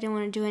depressed. I didn't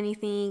want to do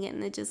anything,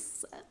 and it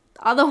just,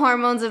 all the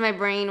hormones in my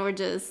brain were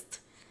just.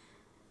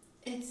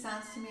 It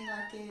sounds to me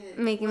like it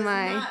making was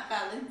my not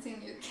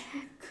balancing your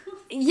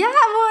chemicals. Yeah,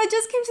 well, it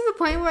just came to the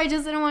point where I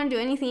just didn't want to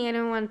do anything. I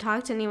didn't want to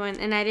talk to anyone,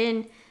 and I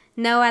didn't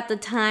know at the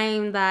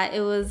time that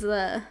it was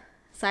a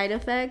side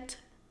effect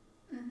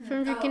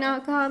from drinking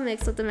alcohol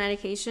mixed with the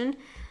medication.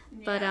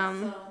 Yeah, But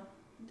so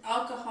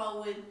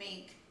alcohol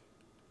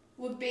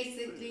would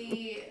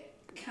basically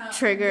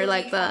trigger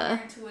like the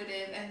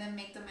counterintuitive and then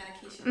make the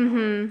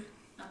medication.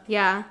 Okay.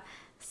 Yeah.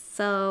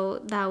 So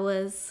that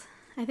was,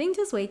 I think,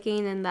 just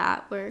waking and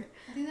that were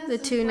the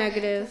two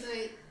negative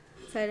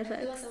side effects. I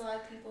feel like a lot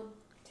of people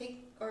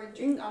take or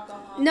drink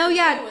alcohol. No,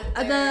 yeah.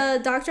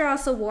 The doctor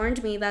also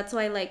warned me. That's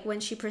why, like, when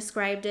she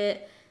prescribed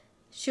it,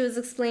 she was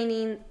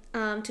explaining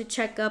to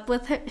check up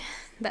with her.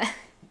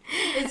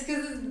 It's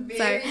because it's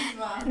very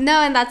small.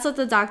 No, and that's what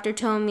the doctor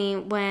told me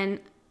when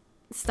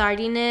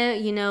starting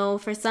it. You know,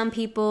 for some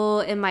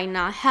people, it might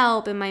not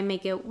help. It might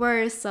make it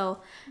worse. So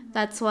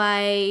that's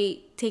why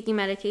taking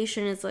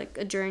medication is like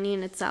a journey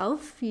in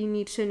itself. You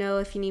need to know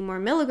if you need more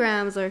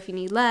milligrams or if you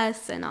need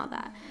less and all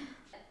that.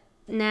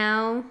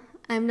 Now,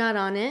 I'm not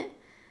on it.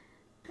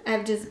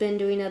 I've just been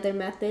doing other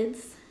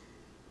methods.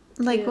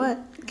 Like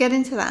what? Get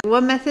into that.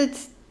 What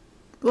methods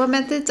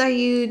are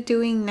you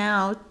doing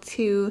now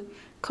to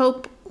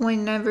cope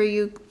whenever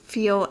you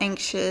feel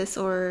anxious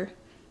or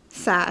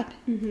sad?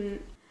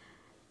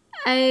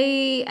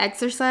 I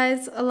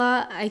exercise a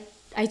lot. I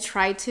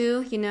try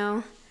to,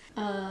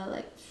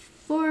 like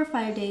 4 or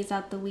 5 days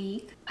out the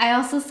week. I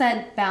also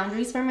set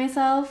boundaries for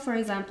myself. For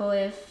example,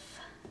 if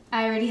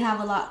I already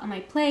have a lot on my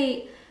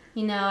plate,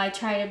 I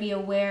try to be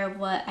aware of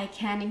what I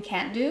can and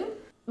can't do.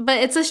 But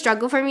it's a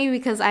struggle for me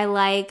because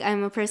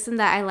I'm a person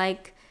that I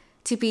like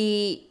to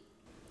be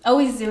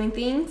always doing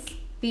things,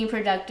 being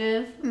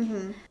productive.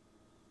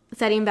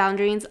 Setting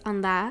boundaries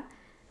on that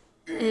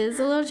is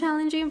a little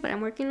challenging, but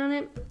I'm working on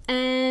it.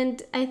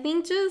 And I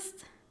think did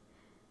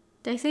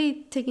I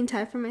say taking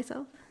time for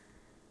myself?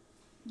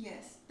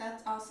 Yes,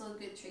 that's also a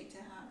good trait to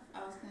have.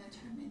 I was going to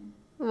chime in.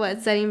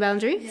 What, setting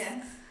boundaries?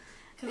 Yes.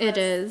 It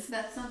is.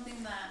 That's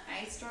something that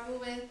I struggle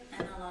with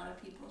and a lot of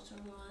people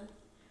struggle with.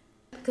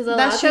 Because a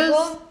lot of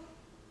people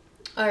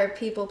are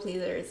people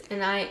pleasers.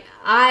 And I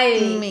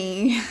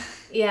Me.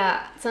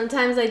 Yeah,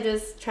 sometimes I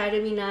just try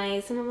to be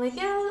nice and I'm like,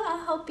 yeah,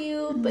 I'll help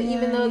you. But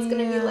even though it's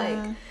going to be like,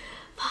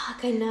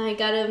 fuck, I know I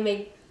got to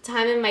make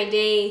time in my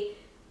day.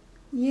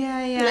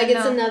 Yeah. Like,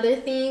 it's another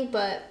thing,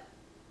 but.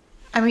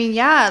 I mean,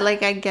 yeah,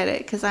 like, I get it.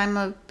 Because I'm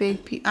a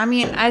big I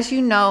mean, as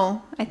you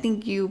know, I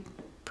think you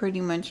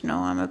pretty much know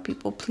I'm a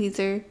people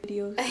pleaser.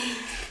 No,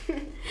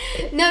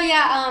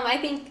 yeah, I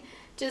think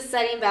just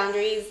setting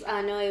boundaries,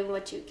 knowing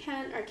what you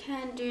can or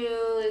can't do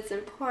is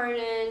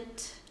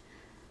important.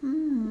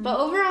 But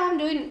overall, I'm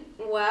doing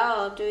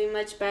well, doing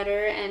much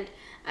better, and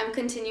I'm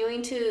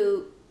continuing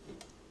to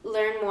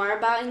learn more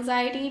about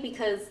anxiety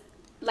because,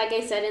 like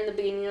I said in the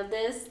beginning of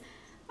this,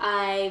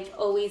 I've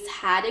always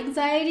had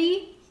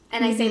anxiety,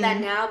 and I say that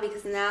now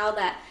because now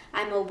that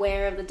I'm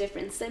aware of the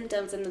different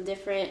symptoms and the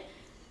different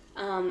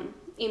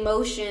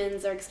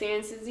emotions or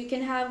experiences you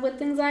can have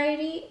with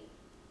anxiety,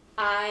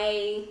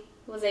 I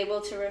was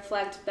able to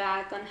reflect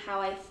back on how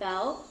I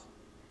felt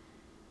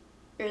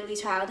early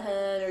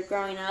childhood or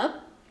growing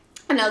up.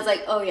 And I was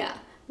like, oh yeah,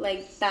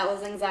 like that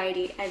was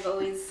anxiety. I've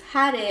always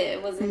had it.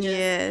 It wasn't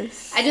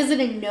just, I just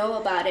didn't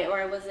know about it,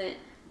 or I wasn't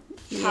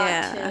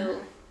taught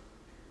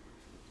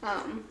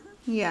to.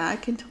 Yeah, I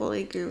can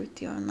totally agree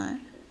with you on that.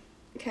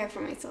 Care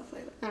for myself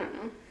like that. I don't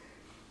know.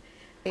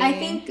 I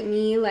think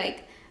me,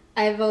 like,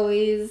 I've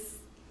always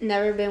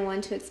never been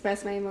one to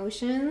express my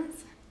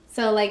emotions.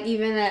 So like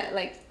even at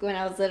like when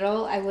I was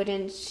little, I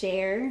wouldn't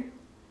share.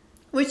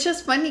 Which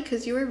is funny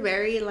because you were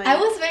very like. I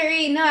was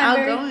very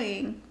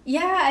outgoing.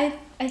 Yeah,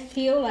 I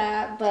feel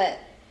that, but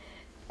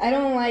I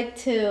don't like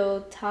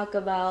to talk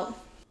about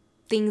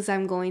things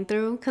I'm going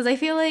through because I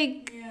feel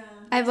like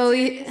I've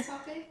always. Serious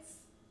topics?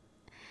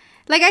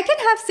 Like I can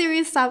have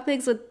serious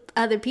topics with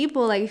other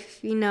people,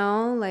 like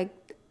like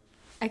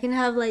I can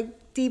have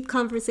like deep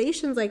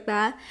conversations like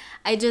that.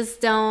 I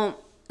just don't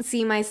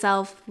see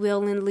myself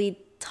willingly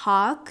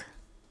talk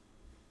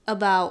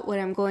about what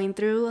I'm going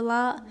through a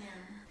lot.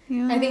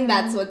 Yeah. I think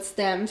that's what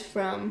stemmed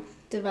from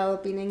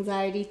developing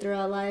anxiety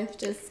throughout life,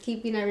 just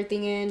keeping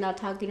everything in, not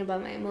talking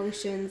about my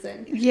emotions,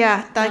 and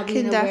Yeah, that not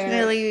being can aware.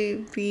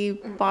 definitely be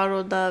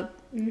bottled up.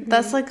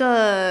 That's like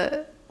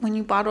a when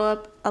you bottle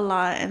up a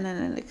lot and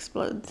then it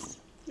explodes.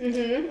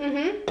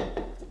 I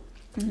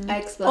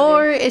exploded.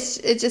 Or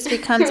it just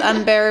becomes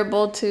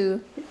unbearable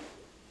to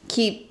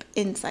keep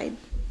inside.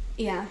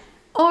 Yeah.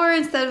 Or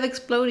instead of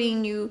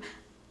exploding, you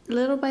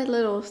little by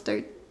little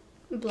start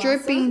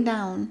dripping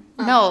down.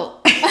 No.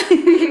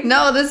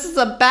 No, this is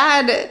a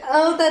bad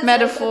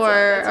metaphor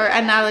or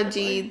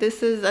analogy.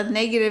 This is a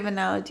negative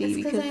analogy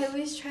because I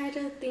always try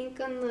to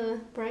think on the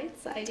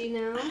bright side, you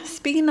know.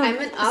 Speaking of I'm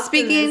an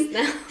optimist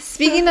now.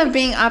 speaking of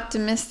being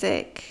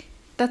optimistic,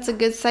 that's a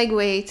good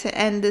segue to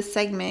end this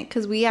segment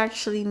because we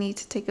actually need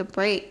to take a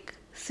break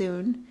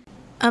soon.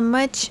 A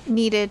much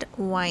needed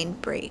wine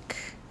break.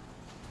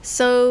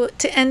 So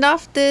to end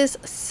off this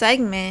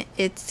segment,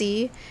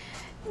 Itzy,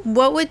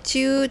 what would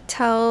you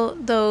tell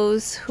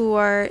those who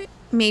are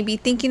maybe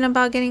thinking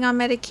about getting on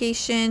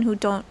medication, who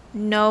don't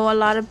know a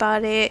lot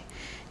about it?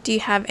 Do you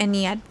have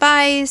any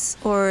advice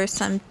or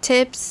some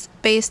tips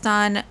based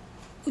on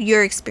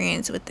your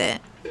experience with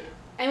it?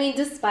 I mean,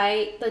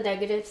 despite the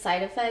negative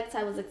side effects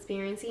I was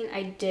experiencing,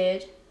 I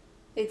did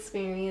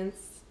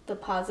experience the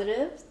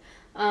positives.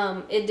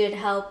 It did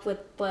help with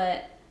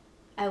what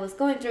I was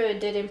going through. It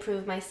did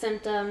improve my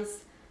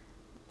symptoms.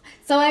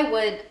 So I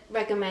would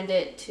recommend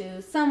it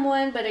to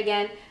someone, but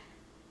again,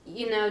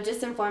 you know,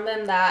 just inform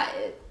them that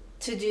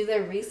to do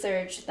their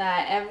research,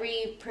 that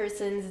every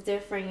person's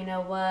different, you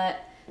know what,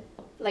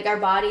 like our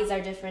bodies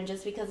are different.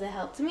 Just because it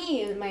helped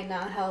me, it might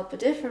not help a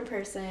different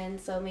person,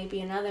 so maybe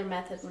another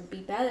method would be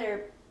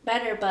better,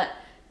 but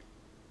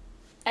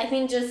I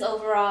think just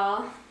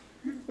overall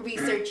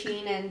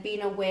researching and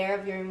being aware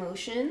of your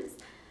emotions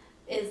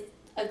is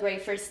a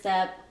great first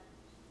step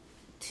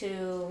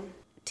to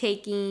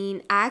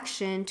taking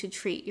action to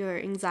treat your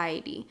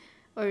anxiety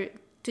or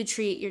to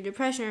treat your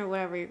depression or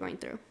whatever you're going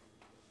through.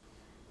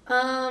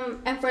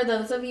 And for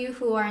those of you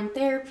who are in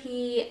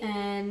therapy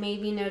and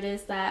maybe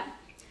notice that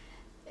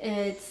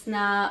it's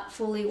not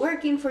fully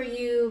working for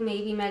you,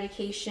 maybe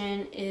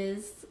medication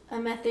is a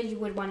method you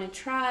would want to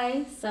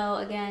try. So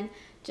again,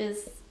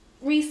 just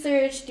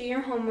research, do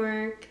your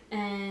homework,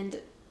 and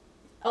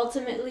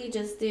ultimately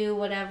just do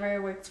whatever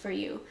works for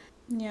you.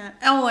 Yeah.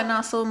 Oh, and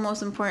also,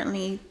 most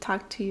importantly,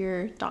 talk to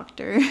your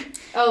doctor.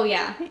 Oh,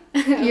 yeah.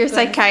 Your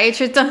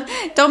psychiatrist.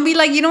 Don't be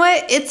like, you know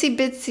what? Itsy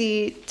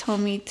Bitsy told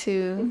me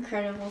to.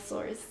 Incredible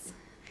source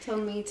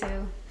told me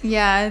to.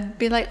 Yeah.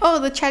 Be like, oh,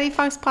 the Chatty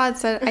Fox pod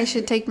said I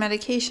should take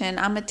medication.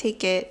 I'm going to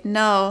take it.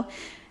 No.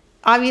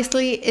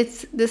 Obviously,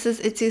 this is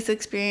Itzy's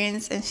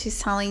experience, and she's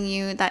telling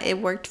you that it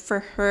worked for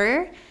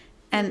her,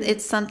 and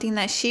it's something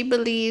that she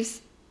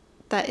believes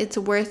that it's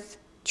worth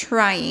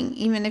trying,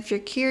 even if you're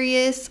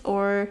curious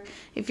or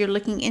if you're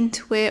looking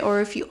into it,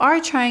 or if you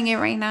are trying it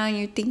right now and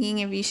you're thinking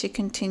if you should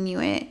continue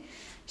it.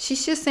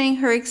 She's just saying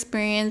her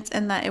experience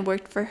and that it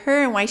worked for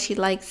her and why she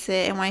likes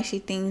it and why she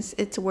thinks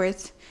it's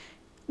worth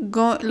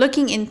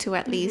looking into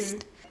at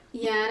least.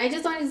 Yeah, and I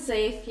just wanted to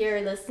say, if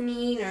you're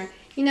listening, or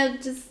you know,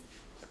 just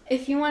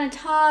if you want to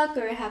talk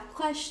or have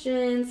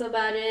questions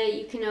about it,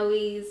 you can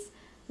always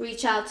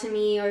reach out to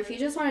me, or if you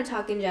just want to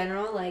talk in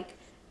general, like,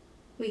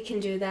 we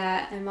can do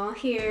that. I'm all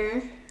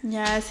here.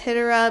 Yes, hit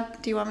her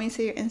up. Do you want me to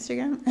say your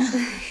Instagram?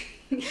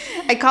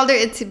 I called her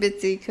Itsy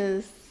Bitsy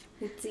because...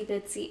 Itsy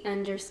Bitsy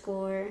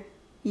 _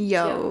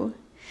 Yo.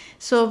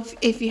 So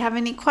if you have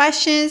any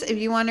questions, if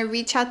you want to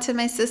reach out to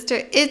my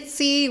sister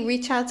Itzy,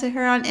 reach out to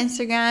her on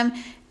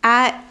Instagram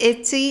at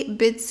Itsy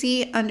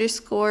Bitsy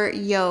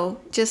 _ yo.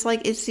 Just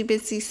like Itsy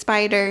Bitsy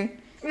Spider.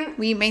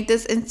 We made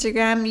this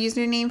Instagram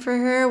username for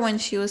her when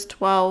she was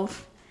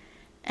 12.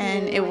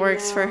 And it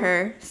works for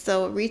her.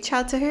 So reach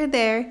out to her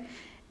there.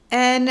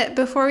 And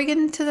before we get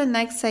into the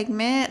next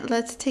segment,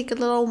 let's take a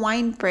little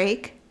wine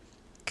break.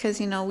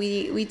 Because, you know,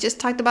 we just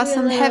talked about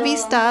some heavy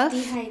stuff.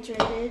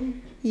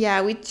 Dehydrated.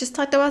 Yeah, we just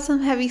talked about some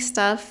heavy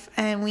stuff.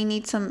 And we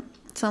need some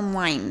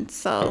wine.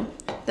 So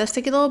let's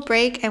take a little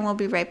break and we'll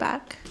be right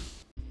back.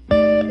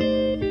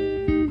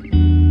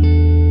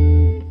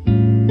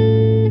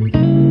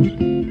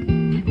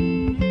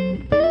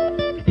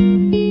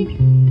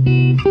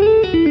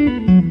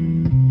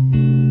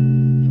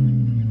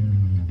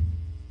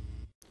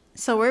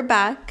 So we're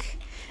back,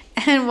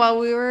 and while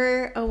we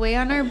were away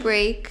on our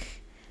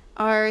break,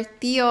 our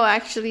Theo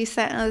actually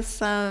sent us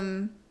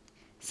some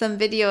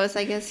videos.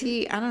 I guess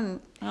I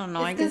don't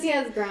know. It's because he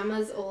has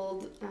grandma's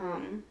old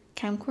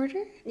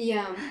camcorder.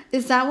 Yeah.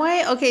 Is that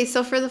why? Okay,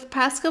 so for the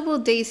past couple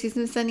of days, he's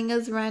been sending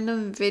us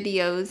random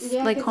videos,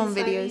 like home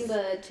videos.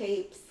 The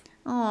tapes.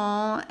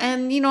 Aw,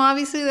 and you know,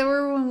 obviously they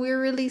were when we were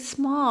really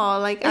small.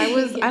 Like I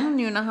was, I don't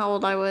even know how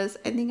old I was.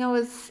 I think I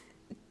was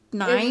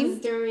 9. It was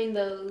during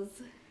those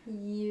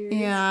years.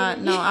 Yeah,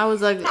 no, I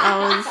was ugly.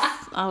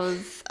 I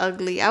was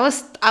ugly. I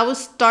was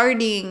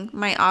starting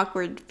my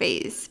awkward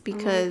phase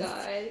because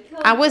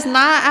I was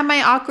not at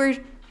my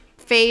awkward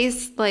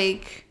phase.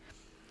 Like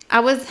I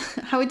was,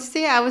 how would you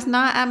say? I was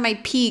not at my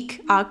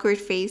peak awkward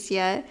phase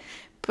yet,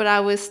 but I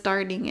was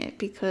starting it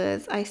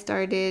because I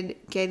started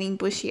getting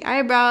bushy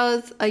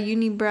eyebrows, a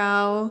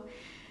unibrow,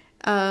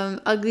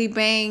 ugly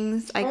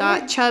bangs. I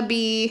got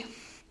chubby.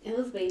 It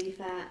was baby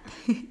fat.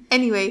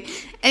 Anyway,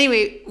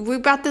 we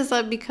brought this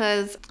up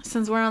because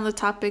since we're on the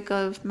topic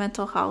of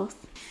mental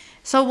health,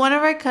 so one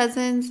of our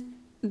cousins,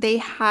 they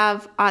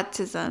have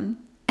autism.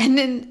 And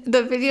in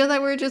the video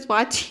that we're just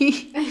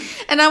watching,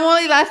 and I'm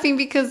only laughing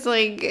because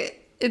like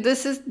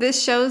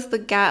this shows the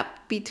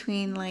gap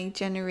between like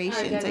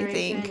generations, I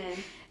think.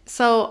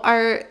 So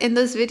in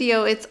this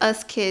video, it's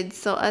us kids,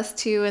 so us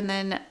two, and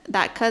then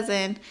that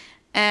cousin,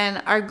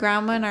 and our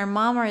grandma and our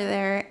mom are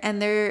there,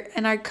 and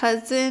our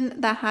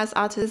cousin that has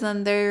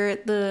autism, they're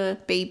the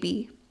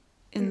baby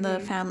in the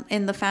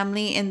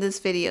family in this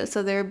video.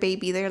 So they're a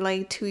baby. They're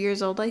like 2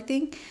 years old, I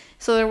think.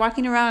 So they're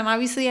walking around, and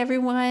obviously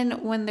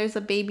everyone, when there's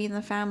a baby in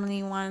the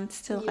family,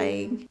 wants to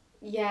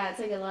Yeah, it's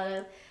like a lot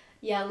of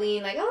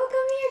yelling, like,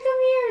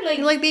 oh, come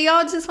here, like they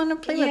all just want to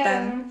play with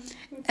them.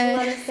 It's a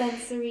lot of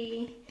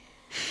sensory.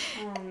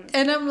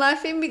 And I'm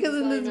laughing because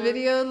in this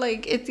video,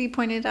 like Itzy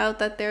pointed out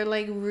that they're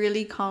like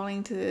really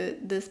calling to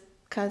this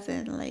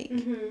cousin, like,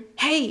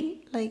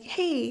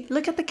 hey,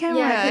 look at the camera.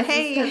 Yeah,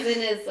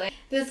 hey.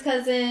 this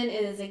cousin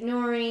is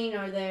ignoring,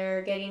 or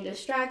they're getting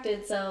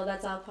distracted. So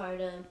that's all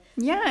part of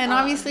and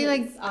obviously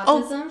like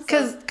autism.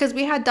 Because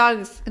we had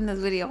dogs in this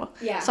video.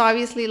 Yeah. So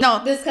obviously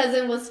this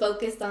cousin was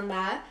focused on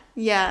that.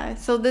 Yeah.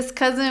 So this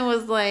cousin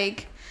was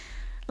like,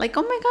 oh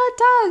my god,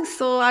 dogs.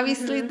 So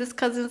obviously this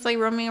cousin's like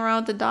roaming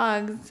around with the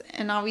dogs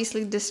and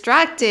obviously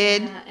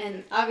distracted. Yeah,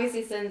 and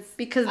obviously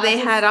because they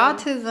had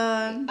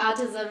autism.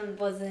 Autism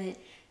wasn't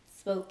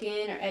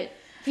spoken, or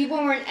people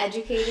weren't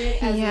educated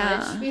as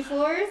much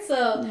before,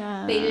 so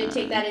they didn't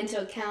take that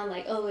into account.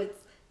 Like, oh, it's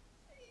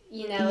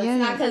it's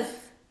not because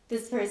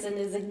this person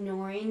is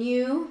ignoring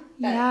you.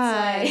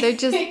 That's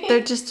why.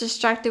 they're just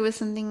distracted with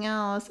something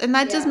else, and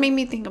that just made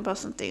me think about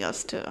something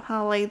else too.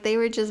 How like they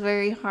were just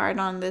very hard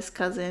on this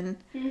cousin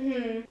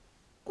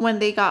when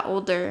they got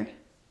older.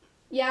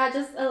 Yeah,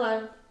 just a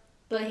lot of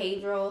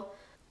behavioral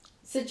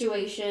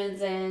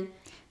situations, and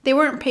they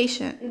weren't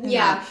patient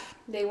enough.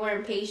 They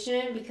weren't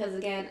patient because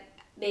again,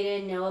 they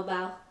didn't know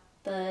about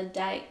they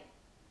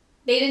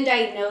didn't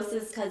diagnose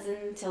this cousin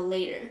until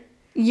later.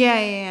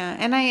 Yeah.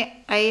 And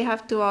I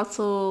have to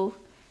also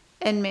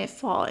admit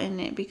fault in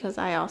it because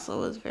I also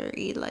was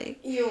very like...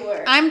 You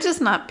were. I'm just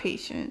not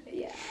patient.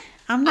 Yeah.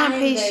 I'm not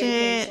patient.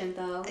 Very patient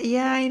though.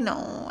 Yeah, I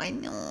know.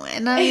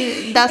 And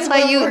that's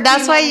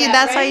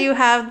why you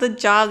have the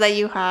job that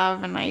you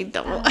have and I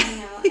don't. I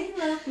know.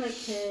 I love my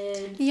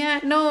kids. Yeah,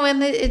 no,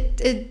 and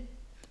it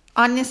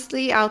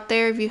honestly, out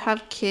there, if you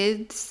have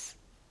kids,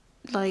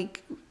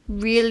 like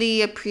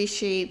really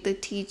appreciate the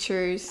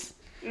teachers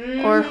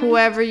or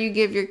whoever you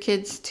give your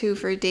kids to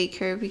for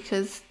daycare,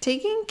 because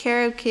taking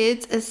care of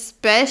kids,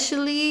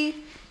 especially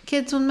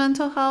kids with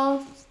mental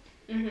health,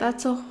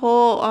 that's a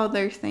whole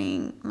other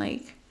thing.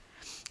 Like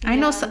I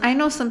know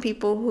some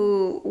people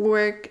who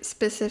work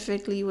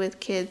specifically with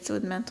kids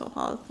with mental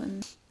health,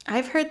 and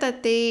I've heard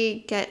that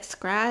they get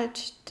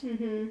scratched,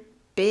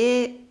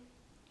 bit,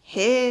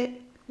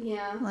 hit.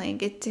 Yeah.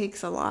 Like, it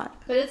takes a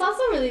lot. But it's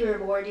also really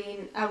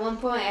rewarding. At one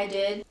point, I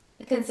did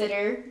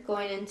consider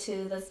going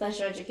into the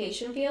special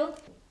education field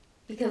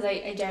because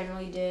I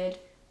generally did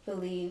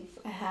believe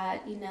I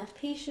had enough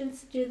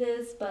patience to do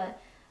this,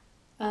 but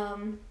I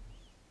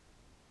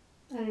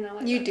don't know.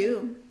 You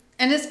do.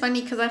 And it's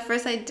funny because at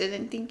first I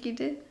didn't think you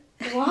did.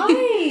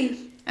 Why?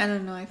 I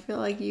don't know. I feel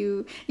like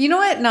you... You know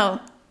what? No.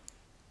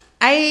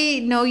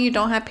 I know you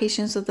don't have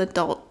patience with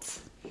adults.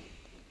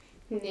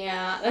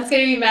 Yeah, that's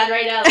going to be mad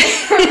right now.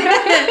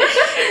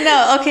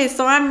 No, okay,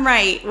 so I'm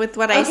right with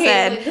what I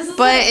said,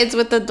 but it's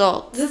with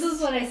adults. This is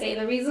what I say.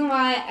 The reason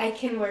why I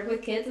can work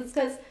with kids is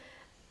because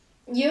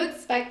you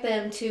expect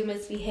them to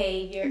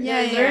misbehave. They're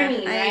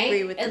learning, right? I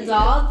agree with you.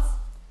 Adults,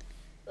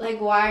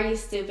 like, why are you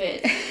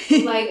stupid?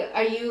 Like,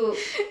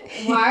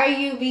 why are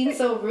you being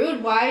so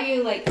rude? Why are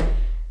you, like...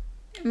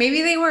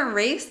 Maybe they weren't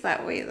raised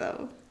that way,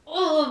 though.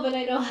 Oh, but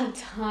I don't have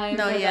time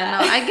for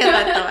that. No, I get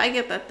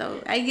that,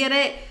 though. I get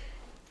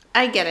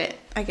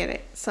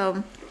it.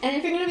 So... And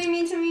if you're going to be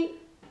mean to me,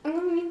 I'm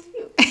going to be mean to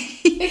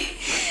you.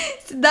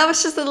 That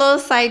was just a little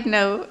side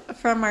note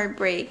from our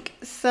break.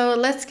 So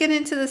let's get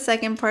into the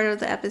second part of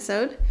the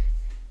episode.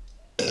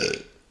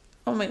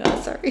 Oh my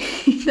god, sorry.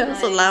 That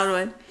was a loud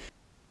one.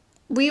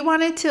 We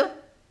wanted to,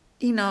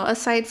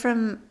 aside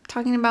from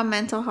talking about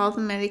mental health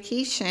and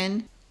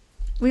medication,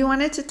 we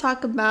wanted to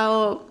talk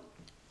about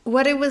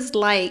what it was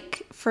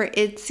like for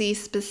ITZY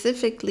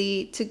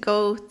specifically to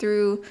go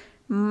through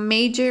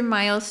major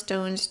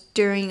milestones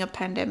during a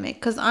pandemic.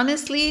 Because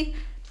honestly,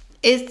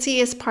 ITZY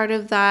is part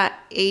of that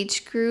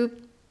age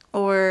group,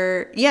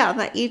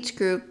 that age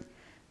group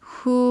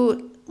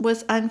who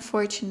was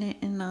unfortunate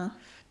enough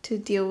to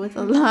deal with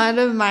a lot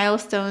of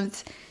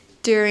milestones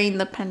during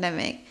the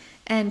pandemic.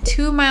 And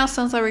 2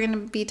 milestones that we're going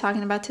to be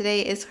talking about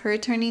today is her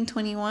turning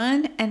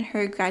 21 and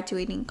her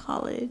graduating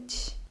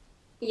college.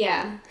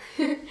 Yeah.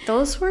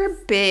 Those were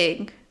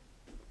big.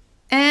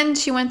 And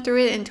she went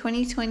through it in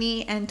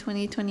 2020 and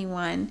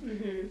 2021.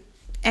 Mm-hmm.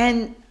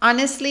 And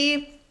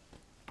honestly,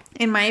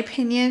 in my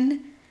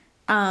opinion,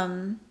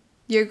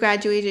 your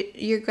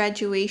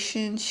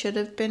graduation should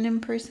have been in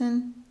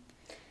person.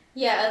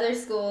 Yeah, other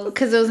schools.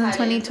 Because it was in had it.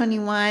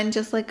 2021,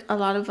 just like a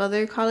lot of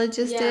other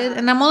colleges Yeah. did.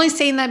 And I'm only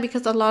saying that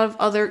because a lot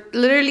of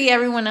literally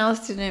everyone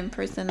else did it in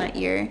person that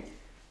year.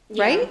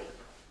 Yeah. Right?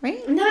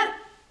 Right? Not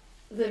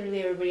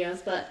literally everybody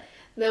else, but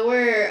there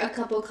were a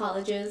couple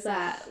colleges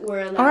that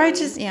were allowed. Or I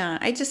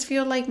just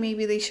feel like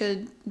maybe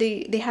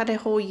they had a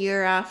whole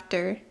year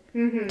after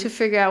Mm-hmm. to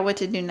figure out what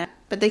to do next.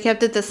 But they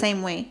kept it the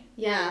same way.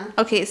 Yeah.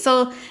 Okay,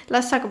 so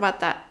let's talk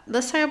about that.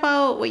 Let's talk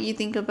about what you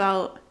think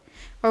about,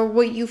 or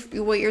what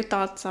your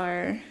thoughts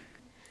are.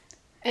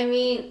 I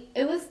mean,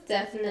 it was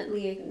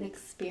definitely an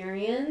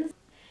experience.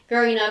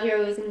 Growing up, you're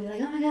always going to be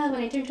like, oh my god,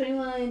 when I turn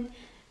 21,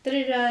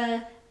 da-da-da,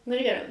 I'm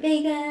going to go to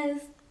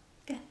Vegas,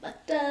 get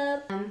fucked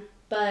up.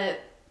 But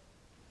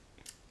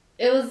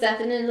it was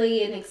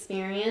definitely an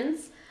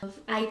experience.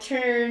 I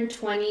turned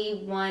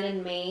 21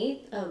 in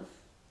May of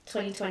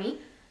 2020.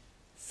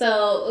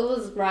 So it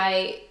was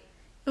right...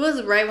 It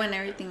was right when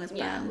everything was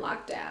Yeah, banned.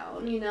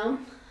 lockdown, you know?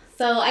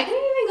 So I couldn't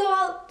even go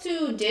out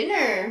to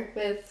dinner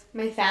with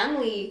my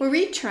family. Were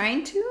we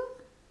trying to?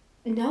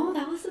 No,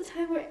 that was the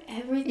time where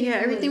everything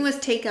everything was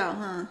takeout,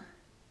 huh?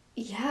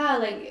 Yeah,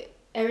 like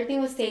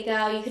everything was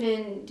takeout. You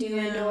couldn't do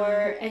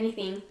indoor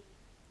anything.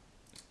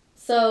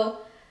 So,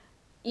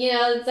 you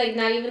know, it's like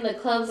not even the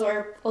clubs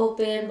were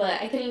open,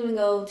 but I couldn't even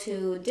go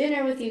to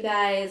dinner with you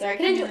guys, or I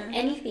couldn't do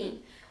anything.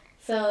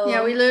 So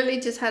Yeah, we literally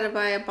just had to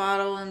buy a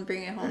bottle and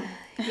bring it home.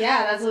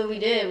 yeah, that's what we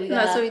did.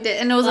 That's what we did.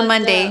 And it was a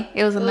Monday.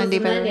 It was a Monday,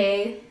 by the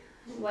way.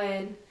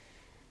 When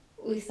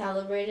we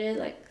celebrated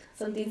like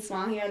something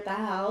small here at the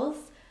house.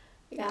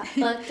 We got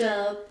fucked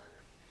up.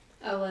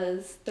 I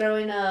was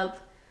throwing up.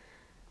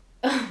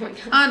 Oh my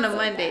god. On a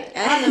Monday.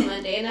 On a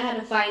Monday, and I had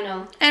a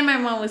final And my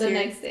mom was the here.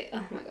 next day.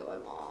 Oh my god, my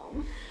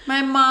mom.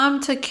 My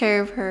mom took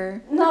care of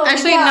her. No,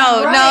 Actually,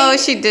 yeah, no, right.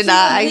 she did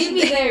not. Would leave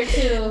me there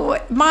too.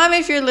 Mom,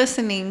 if you're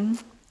listening,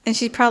 and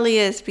she probably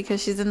is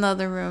because she's in the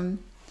other room,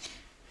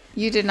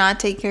 you did not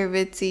take care of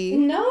Itzy.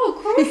 No,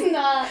 of course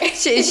not.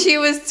 She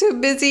was too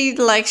busy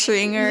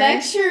lecturing her.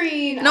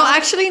 Lecturing. No,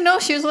 actually, no.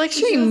 She was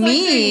lecturing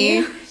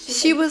me.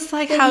 She was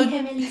like, how...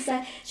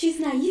 Melissa, she's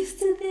not used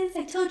to this.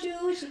 I told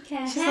you she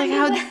can't. She's like,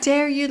 how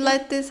dare you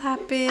let this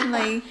happen?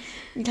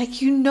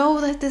 Like you know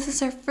that this is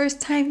her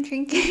first time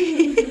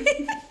drinking.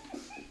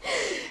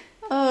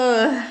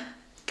 Oh,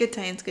 good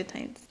times, good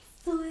times.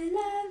 Soy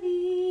la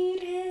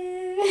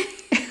vida.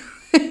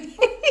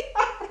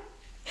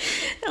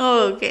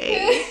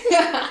 Okay.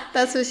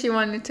 That's what she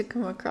wanted to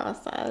come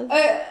across as.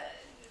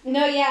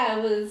 No, yeah,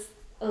 it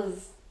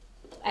was.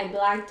 I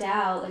blacked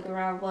out like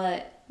around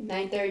what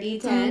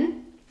 9:30,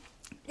 10.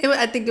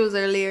 I think it was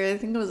earlier. I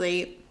think it was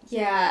 8.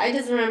 Yeah, I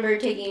just remember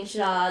taking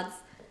shots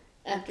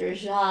after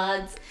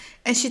shots.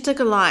 And she took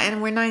a lot,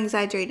 and we're not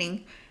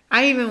exaggerating.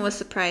 I even was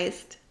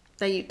surprised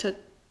that you took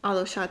all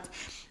those shots.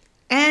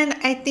 And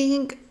I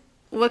think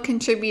what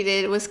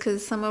contributed was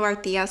because some of our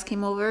tias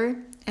came over,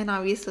 and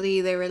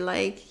obviously they were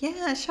like,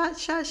 yeah,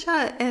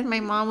 shot. And my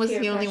mom was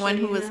the only one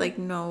who was like,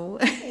 no.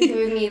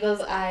 Giving me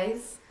those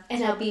eyes.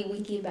 And I'll be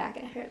winking back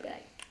at her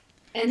like...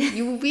 And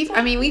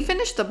we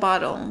finished the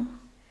bottle.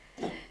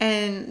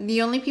 And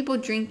the only people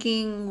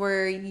drinking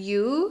were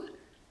you.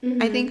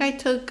 Mm-hmm. I think I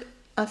took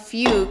a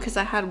few because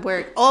I had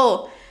work.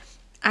 Oh,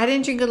 I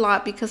didn't drink a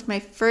lot because my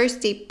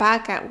first day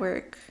back at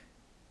work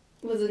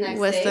was the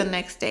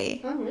next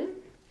day. Oh, really?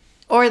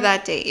 Or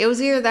that day. It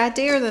was either that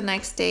day or the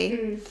next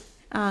day.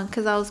 Mm.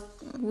 Because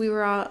we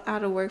were all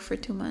out of work for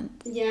 2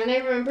 months. Yeah, and I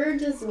remember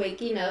just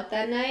waking up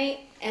that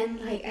night,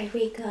 and like I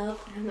wake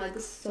up and I'm like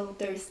so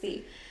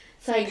thirsty.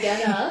 So I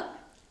get up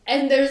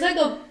and there's like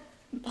a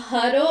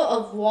puddle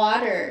of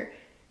water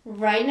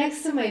right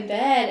next to my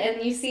bed,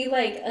 and you see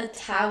like a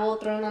towel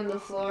thrown on the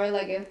floor,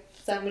 like if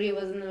somebody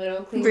was in the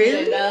middle cleaning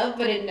it up,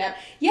 but it never.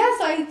 Yeah,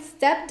 so I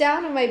stepped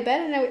down on my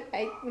bed and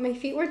I my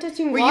feet were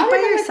touching water. Were you by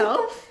and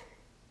yourself?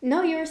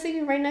 No, you were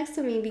sitting right next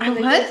to me. I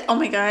was? Oh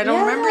my god, I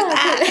don't remember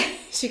that.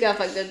 She got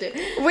fucked up too.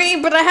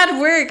 Wait, but I had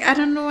work. I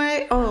don't know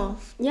why. Oh.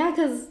 Yeah,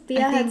 because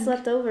Thea had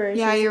slept over.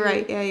 Yeah, you're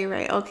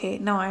right. Okay,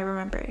 no, I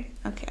remember.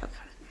 Okay.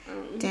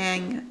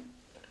 Dang.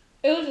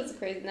 It was just a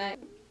crazy night.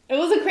 It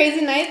was a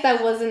crazy night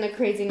that wasn't a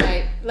crazy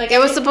night. Like it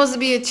was supposed to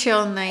be a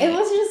chill night. It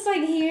was just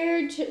like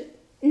here.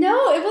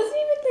 No, it wasn't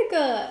even like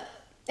a...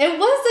 It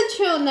was a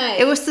chill night.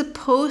 It was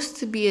supposed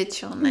to be a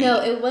chill night.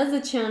 No, it was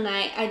a chill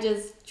night. I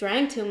just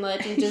drank too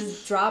much and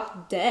just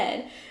dropped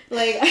dead.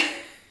 Like...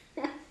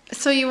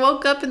 So you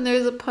woke up and there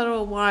was a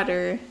puddle of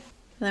water. And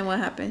then what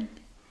happened?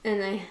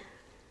 And I...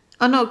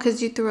 Oh no,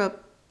 because you threw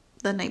up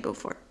the night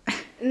before.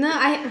 No,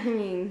 I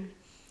mean...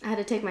 I had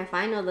to take my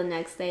final the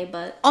next day,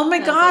 but... Oh my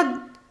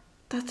god!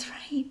 That's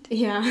right.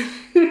 Yeah.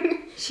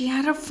 She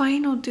had a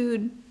final,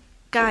 dude.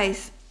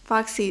 Guys,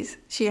 Foxies,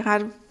 she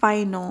had a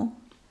final.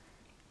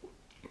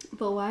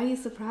 But why are you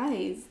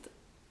surprised?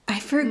 I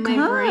forgot.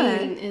 My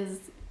brain is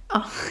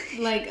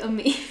like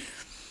amazing.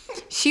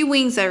 She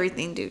wings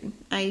everything, dude.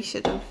 I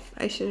should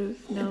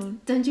have known.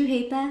 Don't you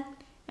hate that?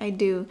 I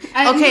do.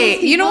 I Okay,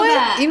 know you know people what?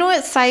 that You know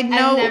what? Side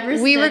note,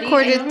 we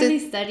recorded I don't this.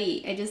 really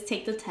study. I just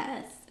take the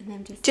test, and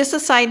I'm Just a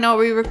side note,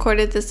 we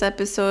recorded this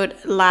episode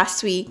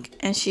last week,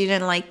 and she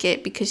didn't like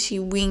it because she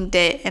winged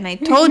it. And I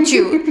told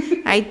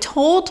you, I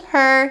told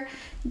her,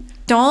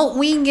 don't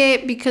wing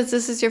it because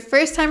this is your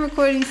first time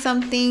recording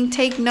something.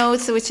 Take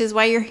notes, which is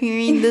why you're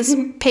hearing this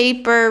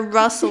paper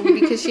rustle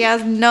because she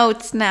has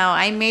notes now.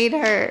 I made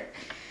her.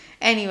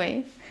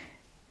 Anyway,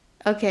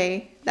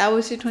 okay, that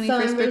was your 21st So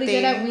I'm really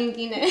birthday. good at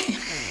winging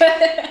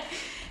it.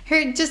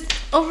 Her, just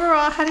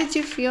overall, how did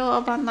you feel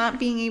about not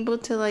being able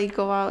to like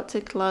go out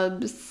to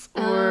clubs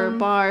or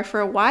bar for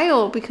a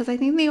while? Because I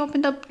think they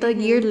opened up the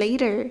year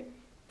later.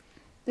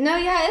 No,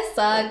 yeah, it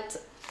sucked.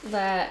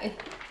 But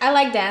I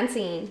like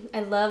dancing.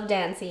 I love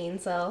dancing.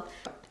 So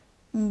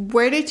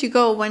Where did you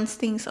go once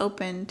things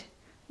opened?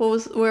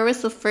 Where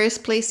was the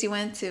first place you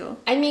went to?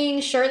 I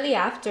mean, shortly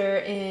after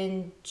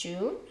in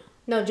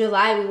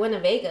July, we went to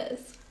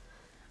Vegas.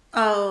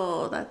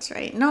 Oh, that's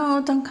right.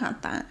 No, don't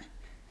count that.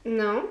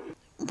 No.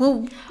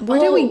 Well, where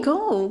did we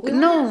go? We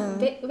No.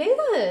 went to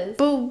Vegas.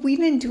 But we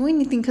didn't do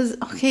anything because,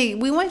 okay,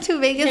 we went to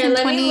Vegas Here, in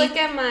let me look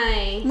at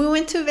my. We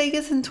went to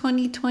Vegas in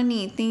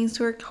 2020. Things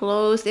were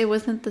closed. It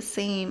wasn't the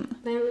same.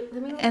 Let me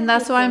look And at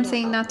that's my why I'm photo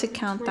saying not to album.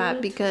 count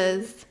that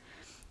because,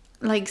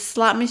 like,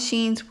 slot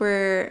machines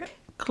were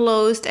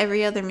closed,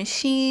 every other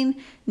machine.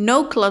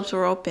 No clubs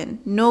were open.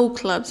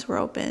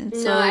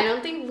 So, No, I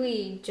don't think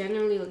we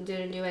generally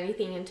didn't do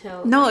anything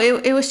until. No,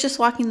 it was just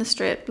walking the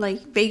strip. Like,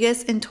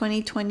 Vegas in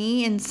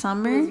 2020 in I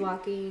summer was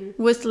walking.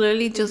 was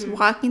literally just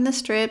walking the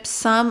strip.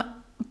 Some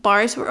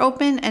bars were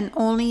open and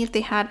only if they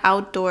had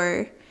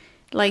outdoor,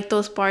 like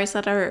those bars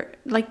that are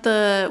like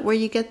where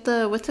you get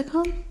the, what's it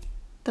called?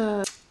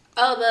 The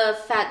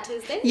Fat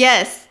Tuesday?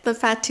 Yes, the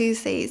Fat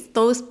Tuesdays.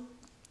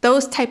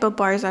 Those type of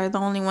bars are the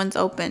only ones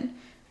open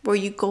where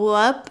you go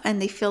up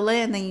and they fill it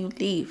and then you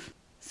leave.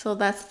 So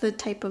that's the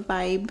type of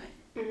vibe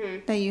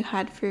that you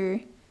had for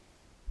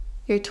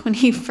your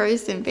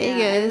 21st in Vegas.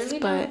 Yeah, I really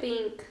but don't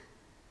think.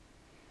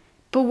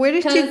 But where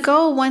did you 'Cause-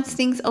 go once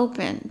things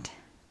opened?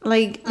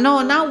 Like,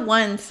 no, not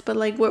once, but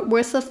like,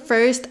 where's the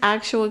first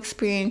actual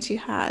experience you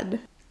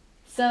had?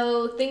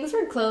 So things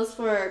were closed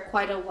for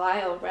quite a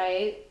while,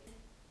 right?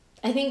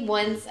 I think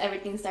once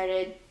everything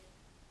started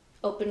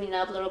opening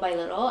up little by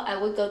little, I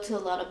would go to a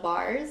lot of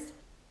bars.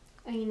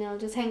 And,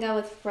 just hang out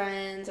with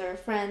friends or a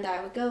friend that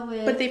I would go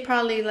with. But they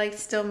probably like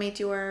still made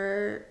you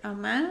wear a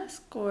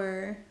mask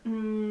or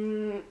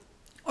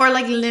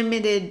like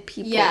limited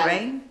people, Yeah.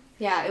 right?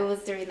 Yeah, it was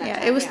during that Yeah,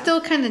 time. it was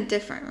still kind of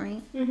different,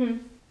 right? Mm-hmm.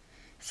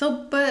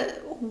 So,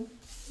 but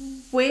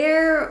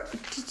where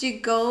did you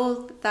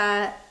go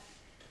that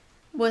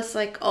was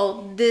like,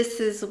 oh, this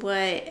is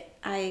what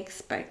I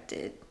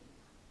expected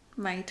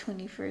my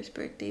 21st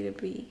birthday to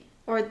be?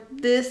 Or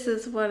this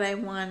is what I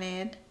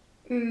wanted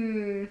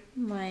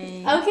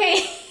my...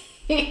 Okay.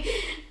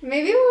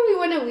 Maybe when we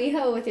went to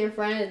WeHo with your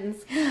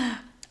friends.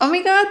 Oh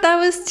my god, that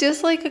was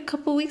just like a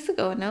couple weeks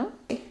ago, no?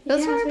 That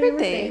was Yeah, for it's my for your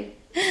birthday.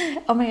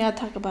 Oh my god,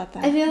 talk about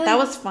that. I feel like that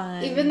was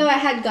fun. Even though I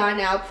had gone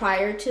out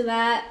prior to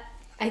that,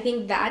 I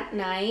think that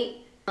night,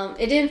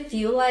 it didn't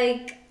feel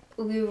like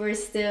we were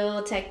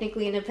still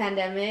technically in a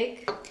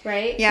pandemic,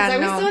 right? Yeah,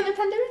 Are no. we still in a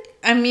pandemic?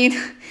 I mean,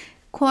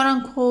 quote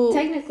unquote.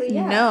 Technically,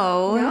 yeah.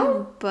 No.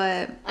 No?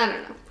 But I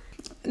don't know.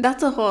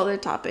 that's a whole other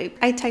topic.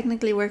 I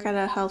technically work at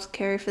a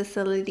healthcare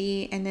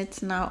facility and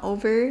it's not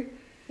over.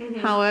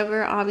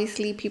 However,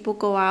 obviously people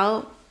go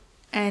out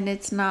and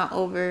it's not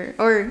over.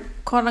 Or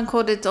quote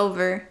unquote it's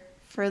over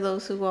for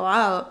those who go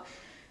out.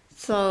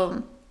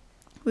 So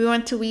we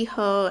went to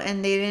WeHo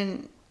and they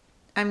didn't.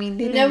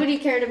 Nobody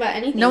cared about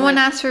anything. No one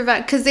asked for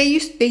because they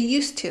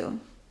used to.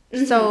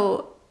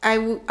 So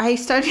I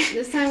started.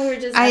 This time we were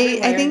just I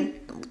everywhere.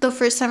 think the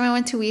first time I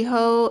went to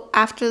WeHo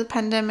after the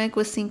pandemic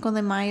was Cinco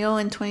de Mayo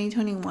in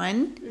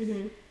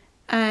 2021.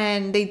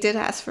 And they did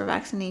ask for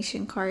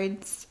vaccination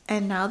cards,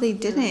 and now they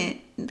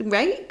didn't,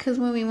 right? Because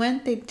when we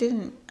went, they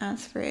didn't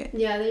ask for it.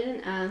 Yeah, they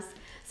didn't ask.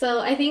 So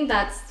I think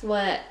that's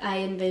what I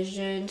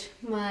envisioned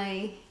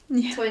my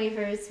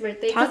 21st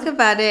birthday. Talk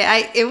about it.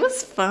 It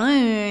was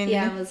fun.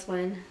 Yeah, it was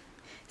fun.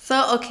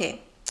 So,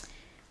 okay.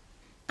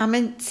 I'm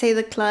going to say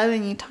the club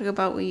and you talk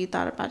about what you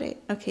thought about it.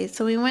 Okay,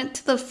 so we went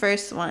to the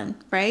first one,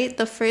 right?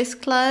 The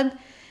first club,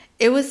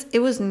 it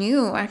was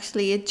new,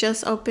 actually. It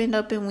just opened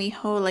up in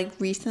WeHo, like,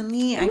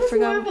 recently. It was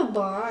more of a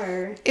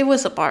bar. It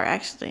was a bar,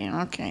 actually.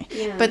 Okay.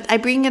 Yeah. But I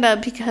bring it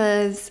up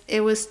because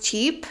it was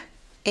cheap,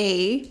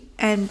 A,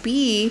 and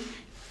B,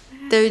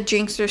 their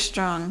drinks were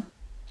strong.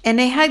 And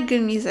they had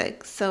good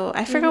music. So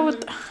I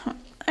forgot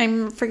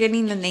I'm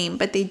forgetting the name,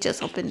 but they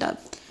just opened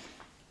up.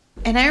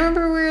 And I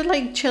remember we were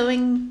like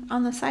chilling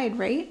on the side,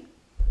 right?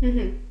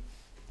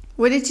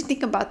 What did you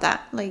think about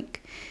that?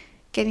 Like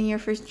getting your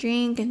first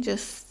drink and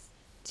just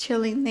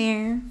chilling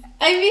there?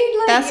 I mean,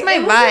 like, that's my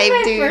it vibe, wasn't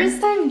my dude.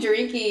 first time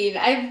drinking.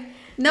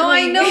 No,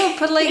 I know,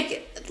 but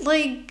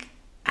like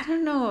I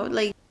don't know,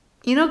 like,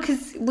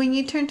 because when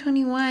you turn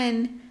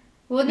 21,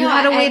 Well, You no,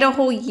 had to wait a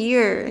whole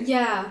year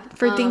yeah,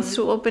 for things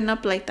to open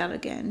up like that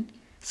again.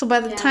 So by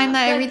the Yeah, time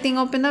that but- everything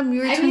opened up, you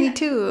were I mean-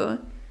 22,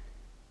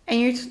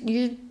 and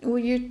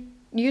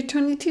you're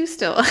 22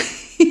 still.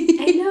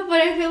 I know,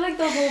 but I feel like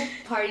the whole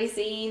party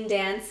scene,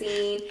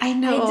 dancing. I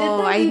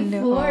know, I did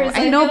that before,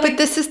 so I know, feel but like-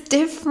 this is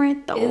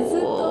different though. Is it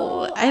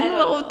though? I don't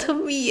know. To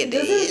me, it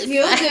Does is. it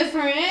feel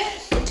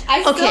different? I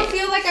still Okay.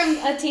 feel like I'm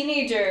a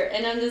teenager,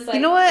 and I'm just like,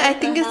 You know what? I the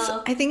think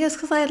hell? it's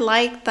because I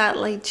like that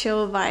like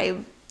chill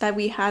vibe that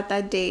we had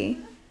that day.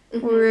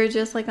 Mm-hmm. We were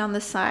just like on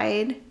the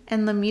side,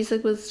 and the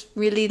music was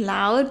really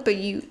loud, but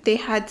they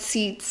had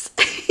seats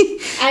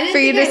I didn't for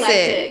you think to I liked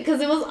sit. it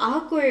because it was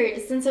awkward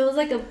since it was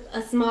like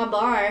a small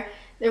bar.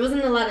 There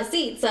wasn't a lot of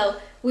seats, so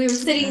we were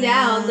sitting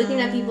down,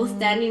 looking at people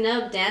standing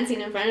up,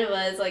 dancing in front of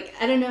us. Like,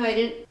 I don't know, I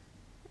didn't.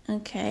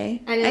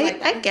 Okay, I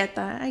didn't like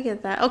that. I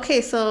get that. Okay,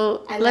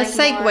 so I let's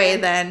like segue more,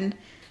 then.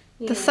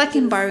 you The know,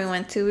 second just- bar we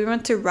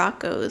went to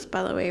Rocco's,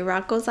 by the way.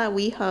 Rocco's at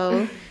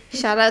WeHo.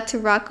 Shout out to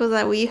Rocco's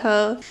at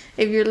WeHo.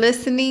 If you're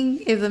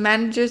listening, if the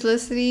manager's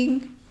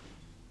listening,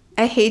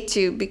 I hate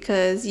you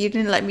because you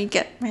didn't let me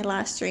get my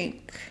last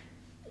drink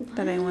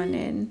that I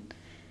wanted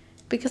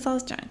because I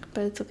was drunk,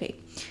 but it's okay.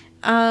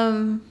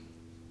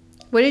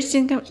 What did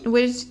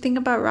you think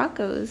about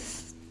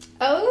Rocco's?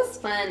 Oh, it was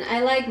fun.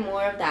 I like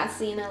more of that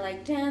scene. I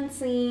like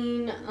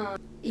dancing.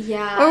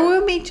 Yeah. Or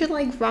what made you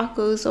like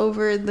Rocco's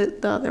over the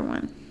other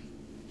one?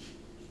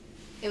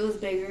 It was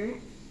bigger.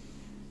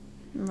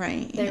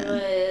 Right. There yeah.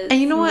 was. And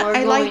you know what? more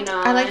I liked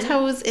going how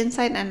it was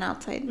inside and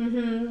outside.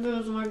 Mm-hmm. There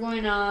was more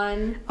going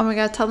on. Oh my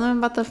god, tell them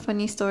about the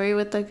funny story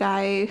with the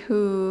guy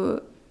who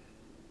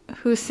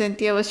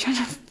Cynthia was trying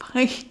to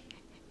fight.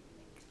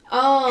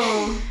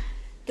 Oh,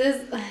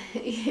 this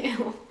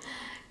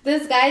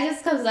this guy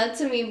just comes up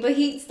to me, but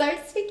he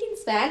starts speaking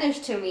Spanish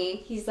to me.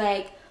 He's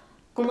like,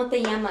 "¿Cómo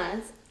te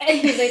llamas?" And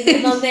he's like,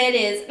 "¿De dónde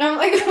eres?" And I'm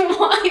like,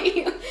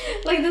 "Why?"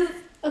 Like this,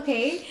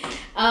 okay.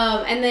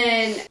 And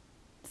then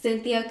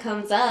Cynthia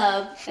comes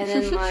up, and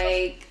then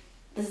like,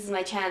 this is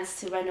my chance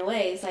to run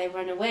away. So I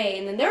run away,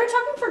 and then they were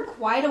talking for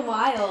quite a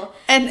while.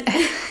 And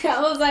I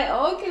was like,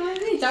 oh, okay, what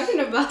are they talking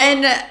about?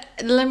 and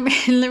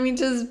let me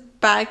just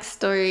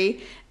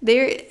backstory.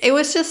 It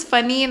was just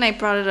funny, and I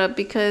brought it up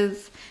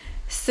because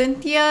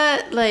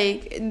Cynthia,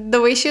 like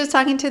the way she was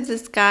talking to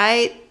this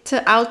guy,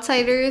 to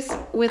outsiders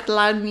with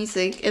loud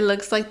music, it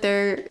looks like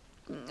they're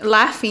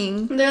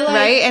laughing, They're like,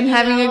 right, and you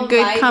having know, a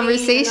good vibing and all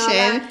conversation.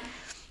 that.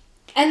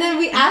 And then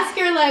we asked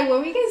her, like, what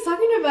were you guys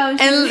talking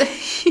about? And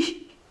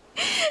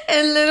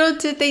and little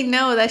did they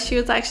know that she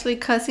was actually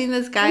cussing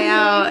this guy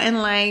out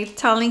and like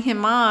telling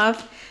him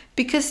off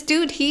because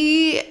dude,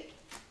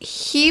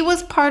 he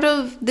was part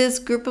of this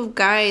group of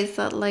guys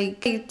that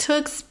like they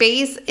took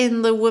space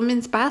in the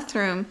women's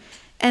bathroom,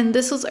 and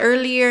this was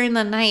earlier in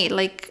the night,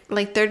 like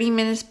 30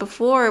 minutes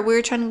before we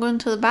were trying to go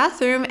into the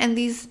bathroom, and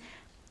these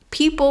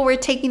people were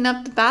taking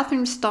up the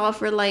bathroom stall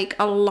for like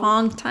a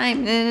long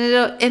time,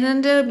 and it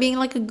ended up being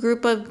like a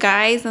group of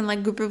guys and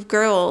like group of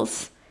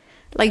girls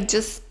like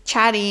just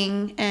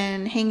chatting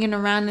and hanging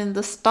around in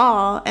the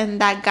stall,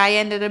 and that guy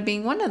ended up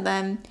being one of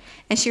them.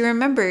 And she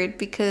remembered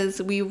because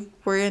we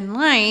were in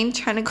line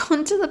trying to go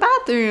into the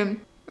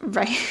bathroom,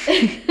 right?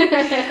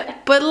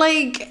 But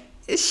like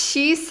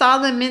she saw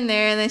them in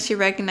there, and then she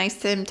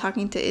recognized him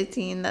talking to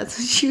Itzy, and that's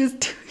what she was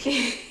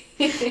doing.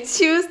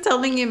 She was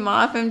telling him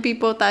off, and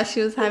people thought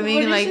she was having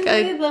What did like she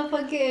say, the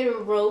fucking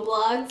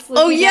Roblox.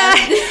 Oh looking yeah,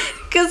 at-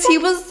 because he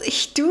was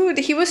short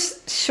and he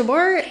was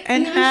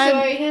had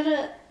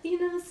short. He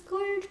had a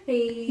squared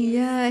face.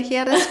 yeah, he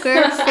had a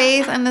square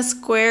face and a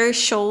square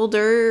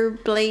shoulder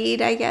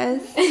blade, I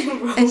guess.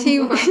 And she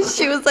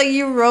was like,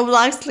 "You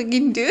Roblox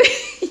looking dude."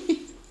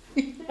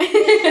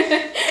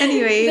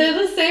 Anyway. They're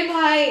the same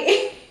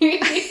height.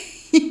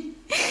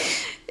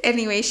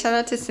 Anyway, shout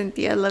out to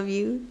Cynthia. I love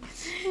you.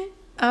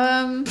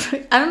 I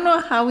don't know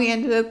how we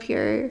ended up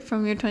here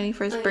from your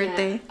 21st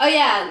birthday.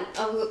 Yeah,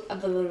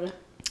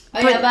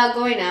 about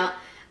going out.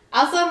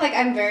 Also,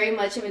 I'm very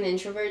much of an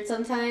introvert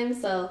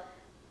sometimes, so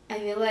I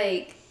feel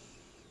like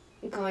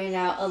going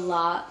out a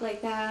lot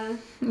like that.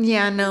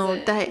 Yeah, no, Is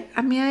it- that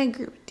I mean I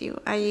agree with you.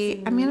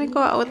 I go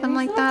out with them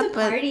like that,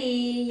 but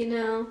party,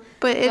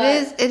 but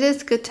it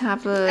is good to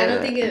have a. I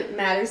don't think it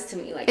matters to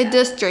me like it that.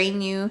 does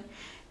drain you,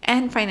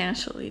 and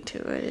financially too.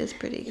 It is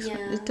pretty expensive.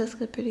 Yeah. It does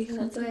get pretty So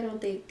that's expensive. why I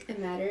don't think it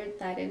mattered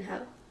that I didn't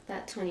have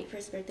that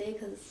 21st birthday,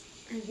 because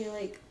I feel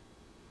like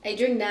I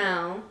drink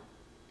now,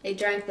 I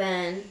drank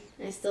then,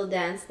 I still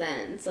dance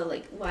then. So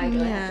why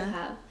do I have to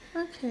have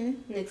Okay.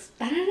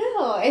 I don't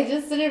know. It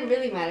just didn't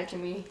really matter to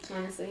me,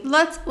 honestly.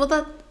 That's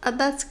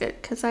good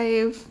because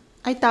I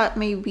thought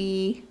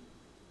maybe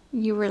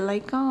you were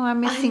like, oh,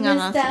 I'm missing out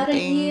on missed out a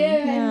something.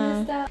 year. I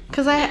missed out.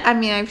 Because I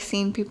mean I've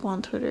seen people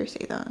on Twitter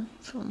say that.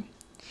 So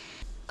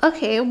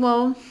okay,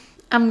 well,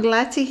 I'm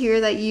glad to hear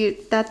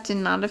that did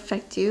not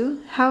affect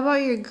you. How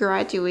about your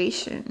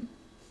graduation?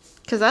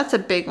 Because that's a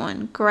big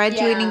one.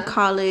 Graduating Yeah.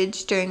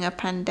 college during a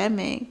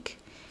pandemic.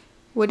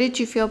 What did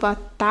you feel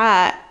about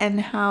that,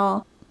 and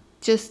how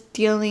just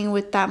dealing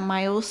with that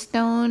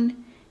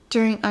milestone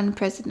during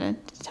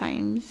unprecedented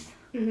times.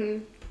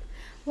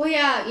 Well,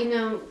 yeah,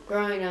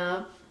 growing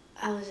up,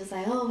 I was just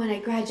like, oh, when I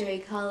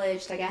graduate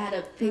college, like I had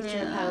a picture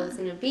of how it was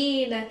gonna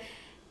be. That,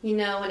 when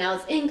I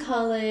was in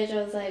college,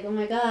 I was like, oh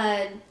my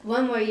God,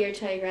 one more year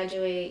till I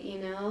graduate.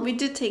 We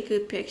did take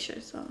good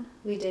pictures, though.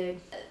 We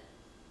did.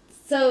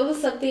 So it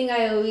was something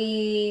I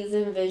always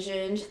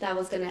envisioned that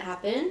was gonna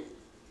happen.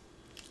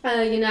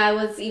 I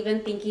was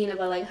even thinking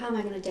about like, how am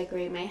I gonna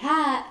decorate my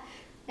hat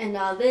and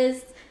all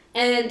this,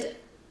 and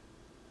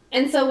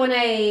so when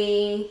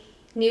I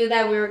knew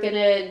that we were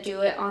gonna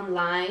do it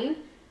online,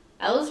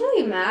 I was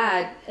really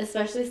mad,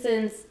 especially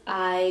since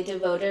I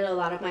devoted a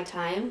lot of my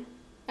time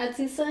at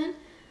CSUN.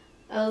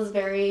 I was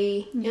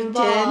very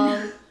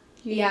involved.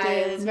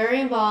 I was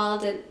very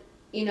involved,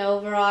 and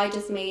overall, I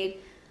just made.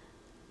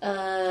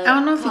 I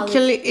don't know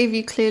if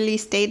you clearly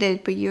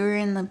stated, but you were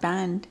in the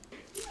band.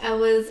 I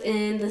was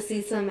in the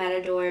CSUN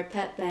Matador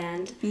pep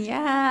band.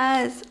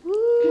 Yes.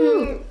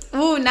 Ooh.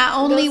 Ooh, not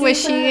only was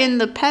she in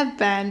the pep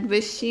band,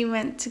 but she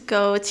went to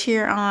go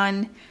cheer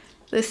on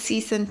the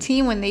CSUN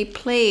team when they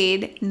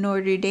played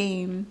Notre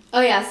Dame.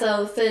 Oh yeah,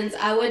 so since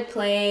I would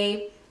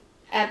play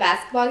at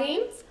basketball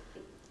games,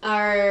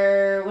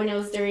 when it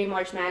was during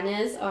March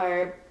Madness,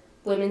 our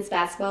women's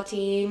basketball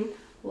team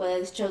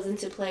was chosen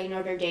to play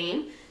Notre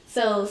Dame.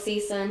 So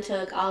CSUN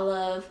took all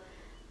of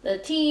the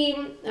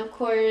team, of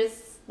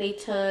course. They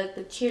took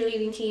the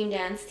cheerleading team,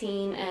 dance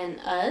team, and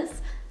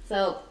us.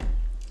 So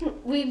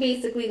we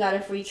basically got a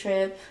free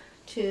trip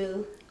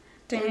to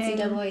the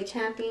NCAA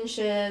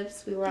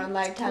championships. We were on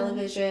live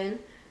television.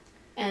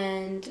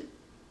 And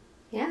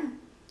yeah.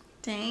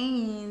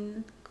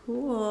 Dang.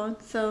 Cool.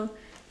 So,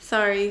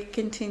 sorry,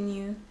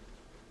 continue.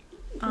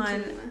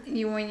 On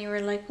when you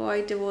were like,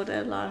 I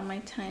devoted a lot of my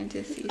time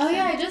to CSUN. Oh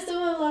yeah, I just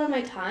devoted a lot of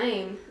my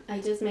time. I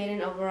just made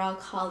an overall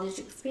college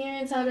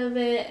experience out of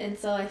it. And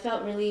so I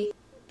felt really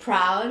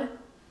proud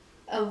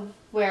of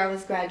where I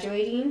was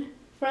graduating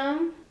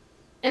from,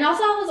 and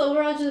also I was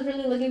overall just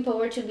really looking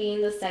forward to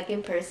being the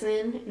second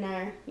person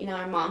in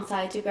our mom's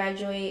side to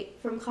graduate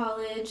from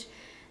college,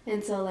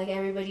 and so like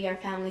everybody, our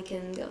family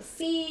can go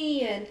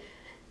see, and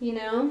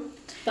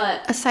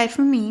but aside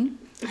from me,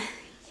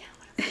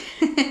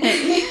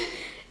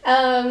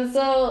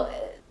 so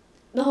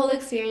the whole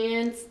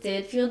experience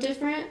did feel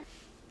different.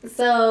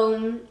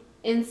 So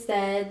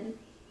instead,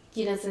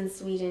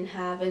 since we didn't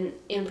have an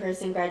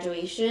in-person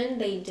graduation,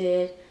 they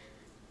did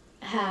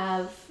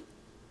have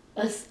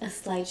a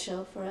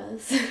slideshow for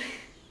us.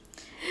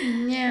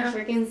 Yeah. A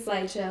freaking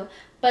slideshow.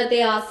 But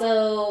they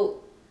also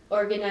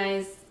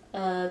organized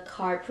a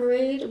car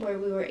parade where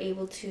we were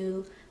able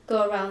to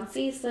go around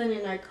CSUN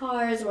in our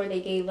cars, where they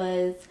gave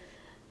us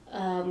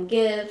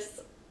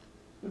gifts,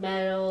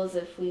 medals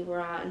if we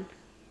were on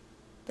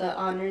the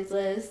honors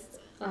list.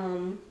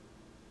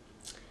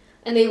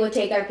 And they would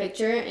take our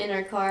picture in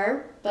our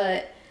car,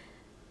 but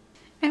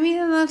I mean,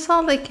 that's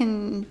all they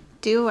can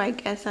do, I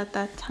guess, at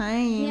that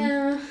time.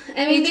 Yeah.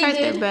 I mean, they tried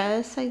their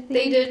best, I think.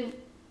 They did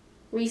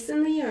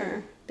recently,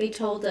 or they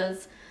told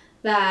us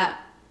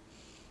that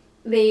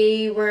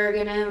they were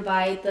going to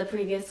invite the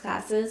previous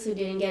classes who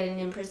didn't get an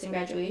in-person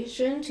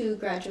graduation to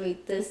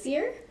graduate this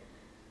year.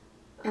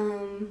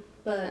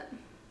 But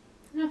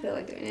I don't feel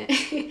like doing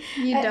it.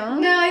 You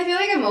don't? No, I feel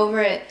like I'm over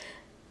it.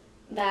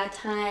 That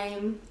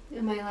time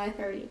in my life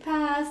already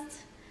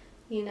passed.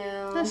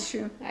 That's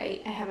true. I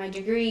have my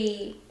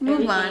degree.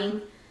 Move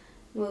on.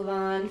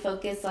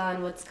 Focus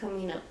on what's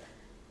coming up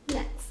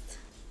next.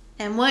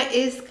 And what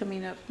is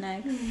coming up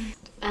next?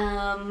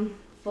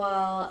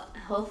 Well,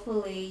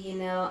 hopefully,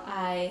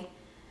 I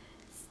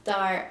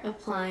start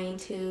applying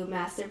to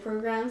master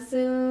programs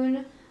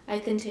soon. I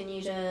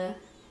continue to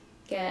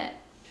get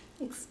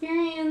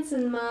experience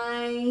in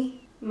my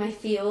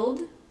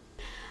field.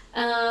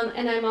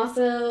 And I'm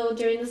also,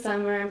 during the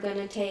summer, I'm going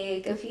to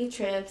take a few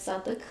trips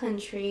out the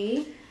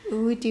country.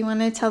 Ooh, do you want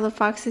to tell the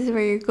Foxes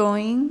where you're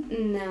going?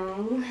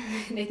 No,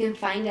 they can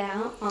find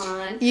out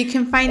on... You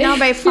can find out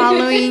by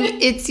following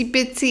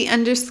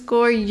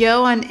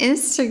itsybitsy_yo on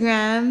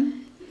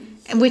Instagram,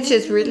 which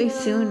is really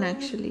soon,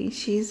 actually.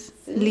 She's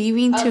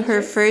leaving to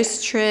her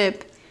first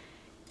trip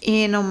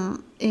in a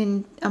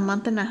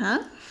month and a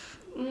half?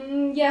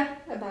 Yeah,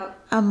 about.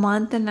 A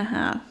month and a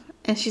half.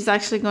 And she's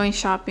actually going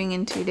shopping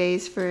in 2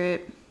 days for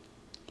it.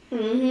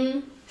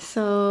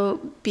 So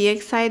be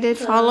excited.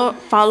 Follow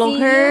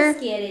her.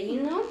 Get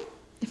it,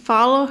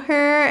 Follow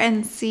her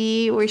and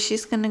see where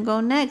she's going to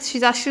go next.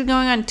 She's actually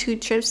going on 2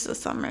 trips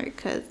this summer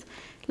because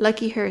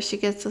lucky her, she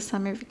gets a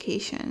summer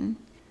vacation.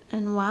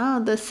 And wow,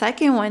 the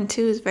second one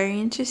too is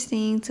very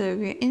interesting. So if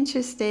you're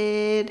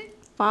interested,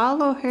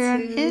 follow her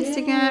on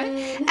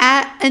Instagram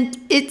at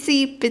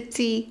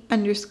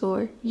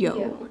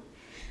itsybitsy_yo.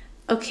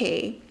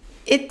 Okay.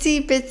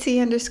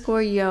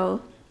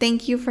 itsybitsy_yo.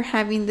 Thank you for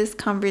having this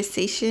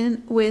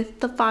conversation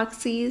with the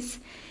Foxies.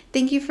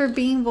 Thank you for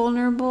being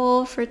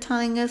vulnerable, for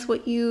telling us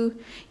what your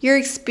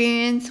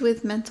experience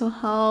with mental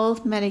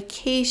health,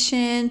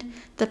 medication,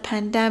 the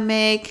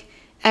pandemic,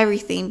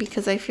 everything,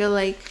 because I feel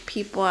like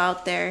people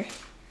out there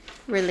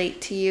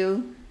relate to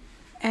you.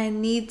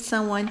 and need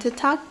someone to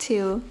talk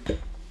to.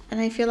 And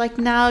I feel like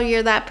now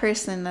you're that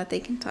person that they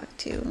can talk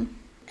to.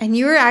 And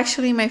you were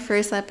actually my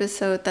first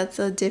episode that's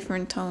a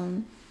different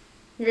tone.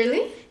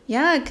 Really?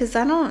 Yeah, because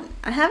I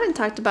haven't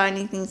talked about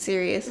anything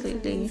serious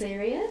Something lately.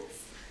 serious?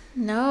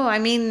 No, I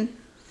mean,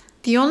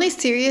 the only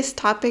serious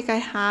topic I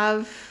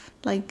have,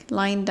 like,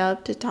 lined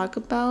up to talk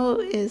about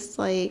is,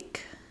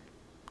 like,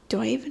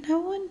 do I even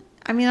have one?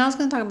 I mean, I was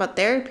going to talk about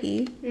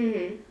therapy,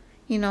 Mm-hmm.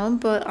 you know,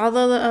 but all the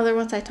other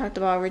ones I talked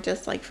about were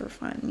just, like, for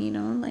fun, you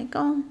know, like,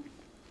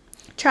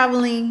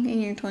 traveling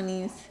in your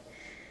 20s,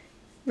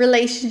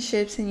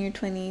 relationships in your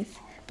 20s,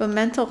 but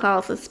mental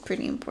health is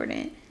pretty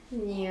important,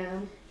 Yeah.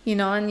 you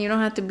know, and you don't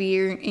have to be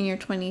in your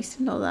 20s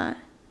to know that.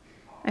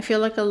 I feel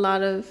like a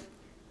lot of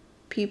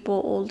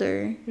people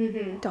older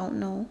Mm-hmm. don't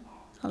know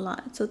a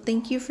lot. So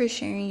thank you for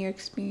sharing your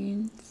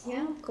experience.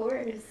 Yeah, of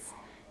course.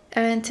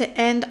 And to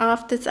end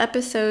off this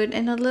episode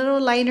in a little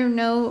lighter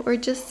note, or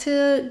just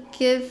to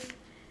give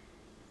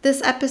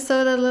this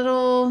episode a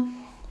little,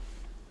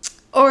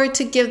 or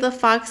to give the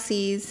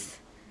Foxies,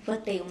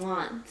 What they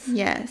want.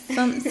 yes,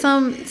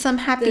 some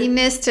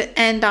happiness to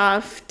end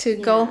off, to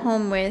go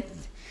home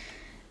with.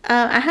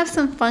 I have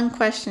some fun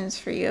questions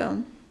for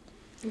you.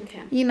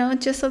 Okay. You know,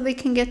 just so they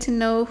can get to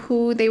know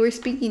who they were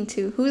speaking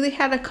to, who they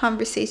had a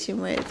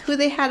conversation with, who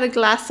they had a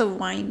glass of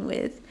wine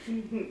with.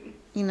 Mm-hmm.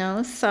 You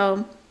know,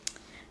 so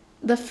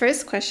the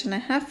first question I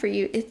have for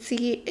you,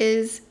 Itzy,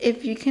 is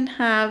if you can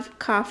have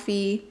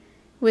coffee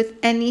with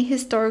any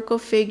historical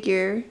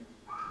figure,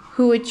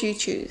 who would you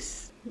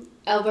choose?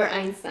 Albert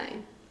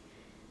Einstein.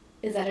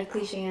 Is that a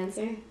cliche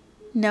answer?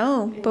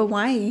 No, but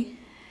why?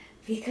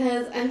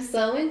 Because I'm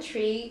so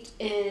intrigued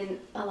in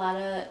a lot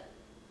of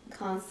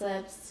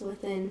concepts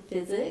within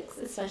physics,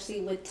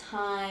 especially with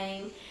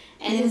time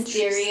and his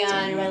theory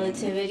on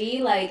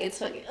relativity. Like, it's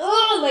fucking,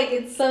 like,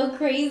 it's so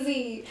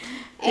crazy.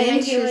 And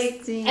I feel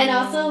like, and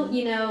also,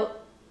 you know,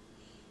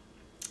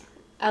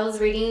 I was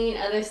reading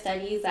other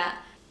studies that,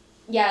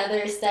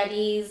 there are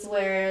studies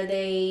where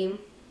they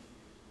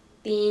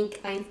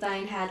think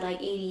Einstein had, like,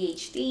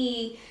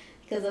 ADHD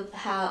because of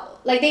how,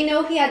 like, they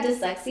know he had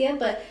dyslexia,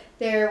 but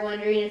they're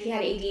wondering if he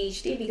had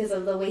ADHD because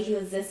of the way he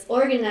was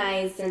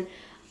disorganized and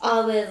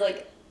all this,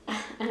 like, I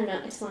don't know,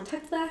 I just want to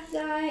talk to that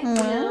guy. You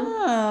know?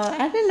 Wow,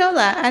 I didn't know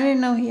that. I didn't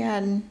know he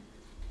had,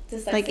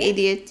 Dyslexia. like,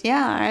 ADHD.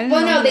 Yeah, I didn't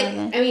Well, know no, he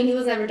had that. I mean, he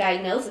was never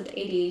diagnosed with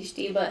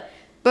ADHD, but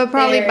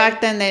Probably they're-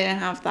 back then they didn't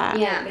have that.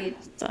 yeah,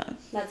 Stuff.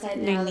 that's how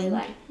now they're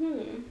like,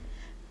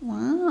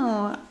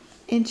 Wow,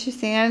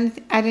 interesting.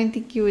 I didn't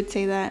think you would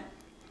say that.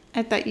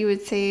 I thought you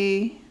would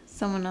say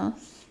someone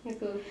else.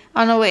 Cool.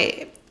 Oh no,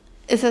 wait.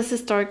 It says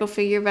historical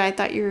figure, but I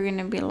thought you were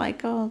gonna be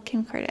like, oh,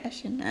 Kim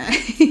Kardashian.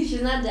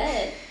 She's not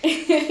dead.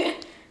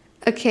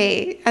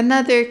 Okay,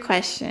 another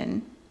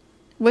question.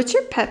 What's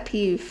your pet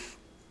peeve?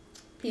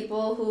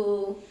 People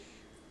who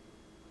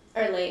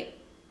are late.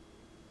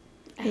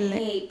 I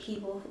hate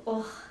people.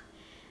 Ugh.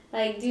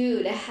 Like,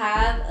 dude,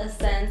 have a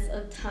sense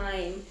of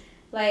time.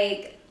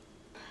 Like,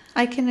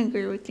 I can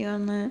agree with you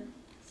on that.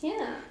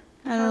 yeah.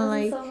 I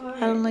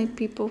don't like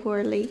people who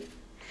are late.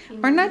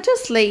 Mm-hmm. Or not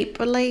just late,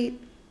 but like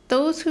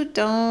those who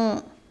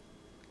don't.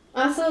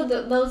 Also,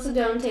 those who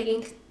don't take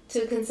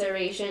into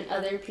consideration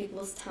other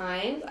people's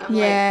time. I'm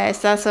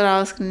Yes, that's what I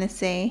was gonna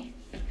say.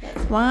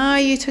 like, Wow,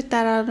 you took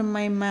that out of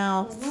my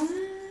mouth. what?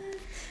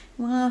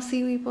 Wow,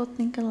 see, we both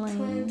think alike.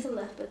 Twin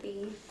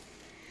telepathy.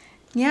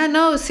 Yeah,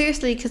 no,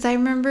 seriously, because I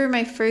remember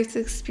my first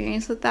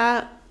experience with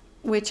that,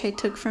 which I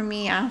took from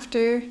me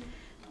after,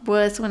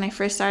 was when I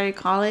first started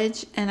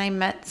college, and I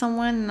met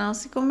someone, and I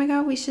was like, oh my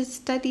god, we should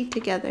study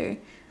together.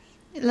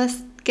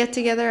 Let's get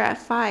together at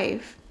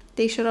 5.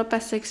 They showed up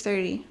at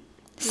 6:30.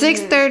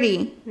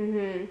 6:30.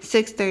 Mm-hmm.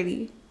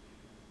 6:30.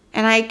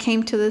 And I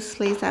came to this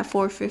place at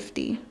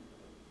 4:50.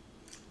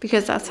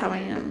 Because that's how I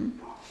am.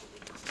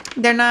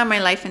 They're not in my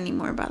life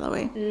anymore, by the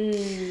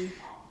way.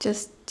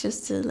 Just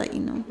to let you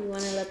know. You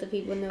want to let the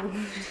people know.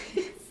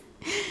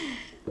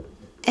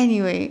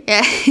 Anyway,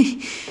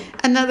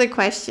 another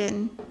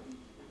question.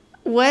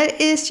 What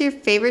is your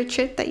favorite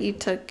trip that you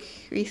took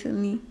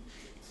recently?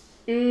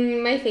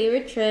 My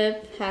favorite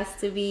trip has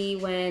to be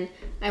when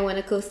I went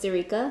to Costa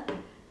Rica.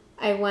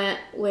 I went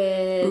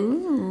with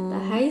the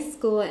high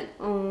school, and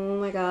oh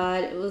my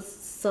god, it was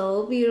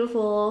so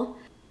beautiful.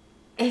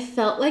 It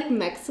felt like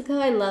Mexico.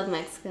 I love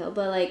Mexico,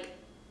 but like,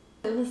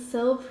 it was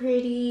so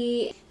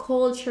pretty.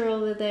 Culture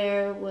over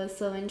there was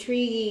so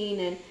intriguing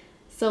and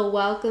so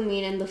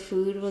welcoming, and the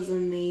food was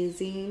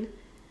amazing.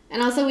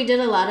 And also, we did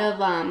a lot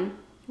of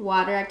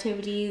water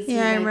activities.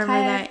 Yeah, I remember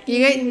that.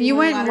 Kayaking, You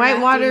went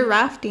whitewater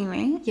rafting.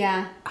 rafting, right?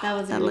 Yeah, that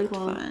was That really looked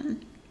cool.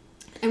 fun.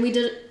 And we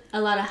did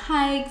a lot of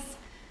hikes.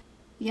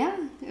 Yeah,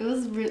 it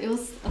was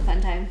a fun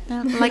time.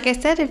 Like I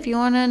said, if you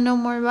want to know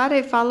more about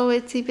it, follow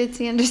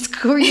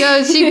itsy_bitsy_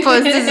 yo. She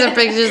posted some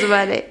pictures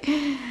about it.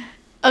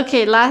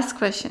 Okay, last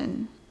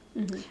question.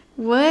 Mm-hmm.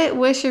 What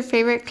was your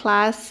favorite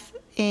class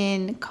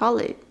in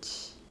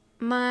college?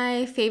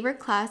 My favorite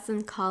class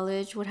in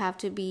college would have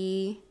to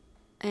be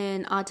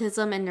an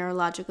autism and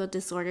neurological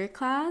disorder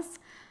class.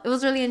 It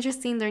was really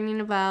interesting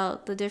learning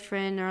about the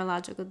different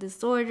neurological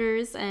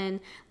disorders and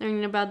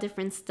learning about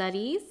different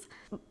studies.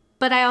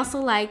 But I also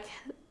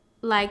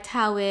liked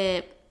how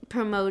it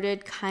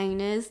promoted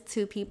kindness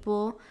to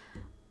people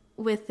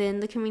within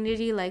the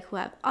community, like who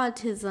have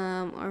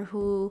autism or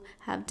who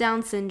have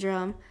Down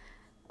syndrome.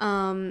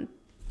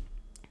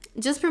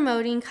 Just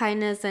promoting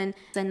kindness and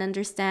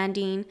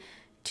understanding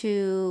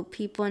to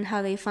people and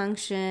how they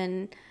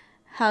function,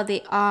 how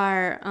they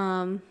are.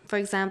 For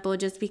example,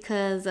 just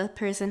because a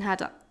person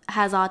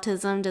has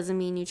autism doesn't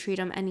mean you treat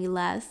them any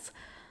less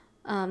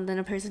than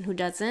a person who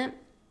doesn't.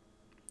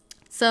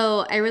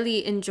 So I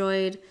really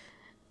enjoyed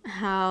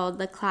how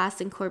the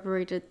class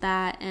incorporated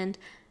that, and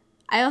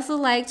I also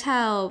liked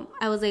how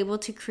I was able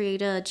to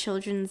create a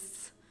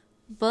children's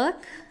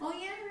book. Oh,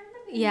 yeah, I remember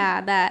that.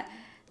 Yeah, that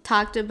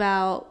talked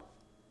about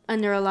a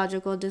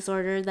neurological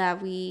disorder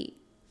that we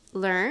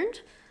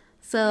learned.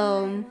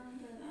 So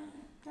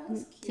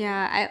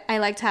yeah, I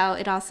liked how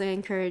it also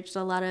encouraged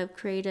a lot of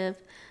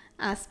creative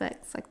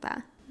aspects like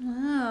that.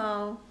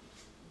 Wow.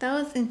 That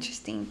was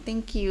interesting.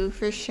 Thank you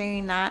for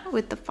sharing that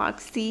with the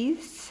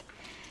Foxies.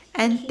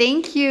 And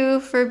thank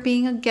you for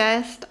being a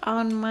guest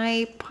on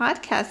my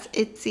podcast,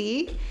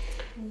 Itzy.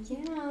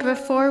 Yeah.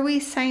 Before we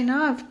sign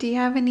off, do you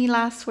have any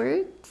last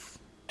words?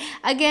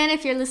 Again,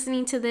 if you're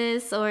listening to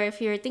this or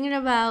if you're thinking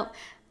about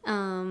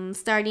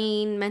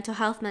starting mental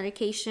health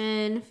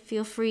medication,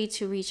 feel free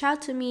to reach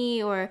out to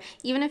me, or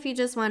even if you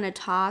just want to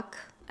talk,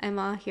 I'm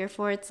all here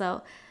for it.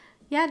 So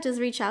yeah, just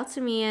reach out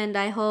to me, and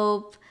I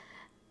hope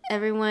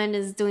everyone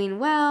is doing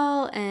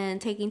well and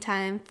taking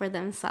time for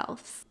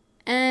themselves.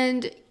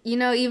 And,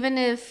 even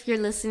if you're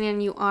listening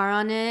and you are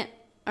on it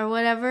or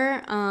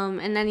whatever,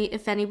 and then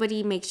if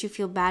anybody makes you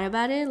feel bad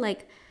about it,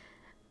 like,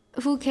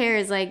 who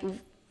cares? Like,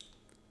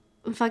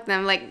 fuck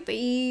them. Like,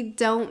 they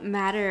don't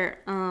matter,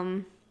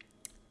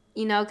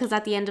 because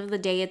at the end of the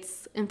day,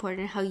 it's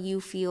important how you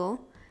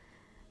feel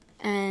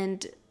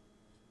and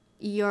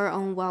your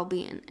own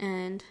well-being.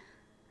 And,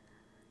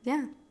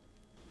 yeah.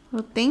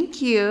 Well,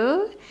 thank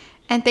you.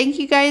 And thank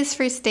you guys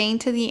for staying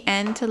to the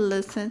end to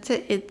listen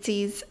to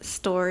Itzy's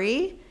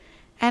story.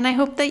 And I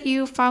hope that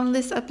you found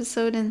this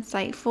episode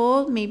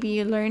insightful. Maybe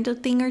you learned a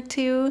thing or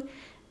two.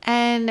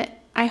 And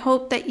I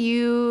hope that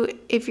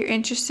if you're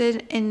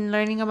interested in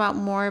learning about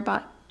more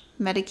about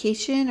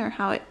medication or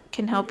how it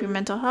can help your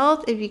mental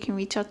health, if you can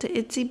reach out to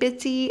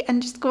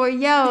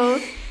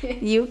itsybitsy_yo,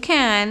 you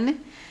can.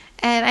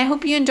 And I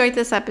hope you enjoyed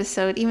this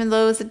episode. Even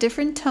though it was a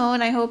different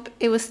tone, I hope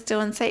it was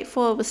still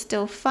insightful. It was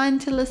still fun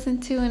to listen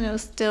to, and it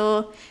was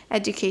still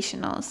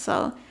educational.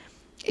 So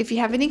if you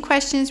have any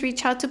questions,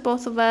 reach out to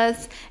both of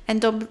us.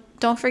 And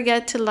don't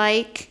forget to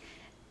like,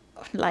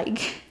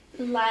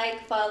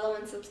 follow,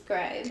 and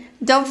subscribe.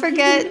 Don't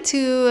forget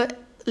to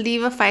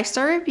leave a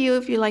 5-star review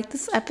if you like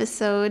this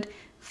episode.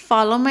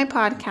 Follow my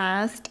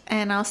podcast,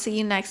 and I'll see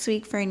you next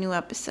week for a new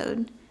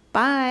episode.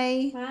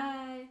 Bye. Bye.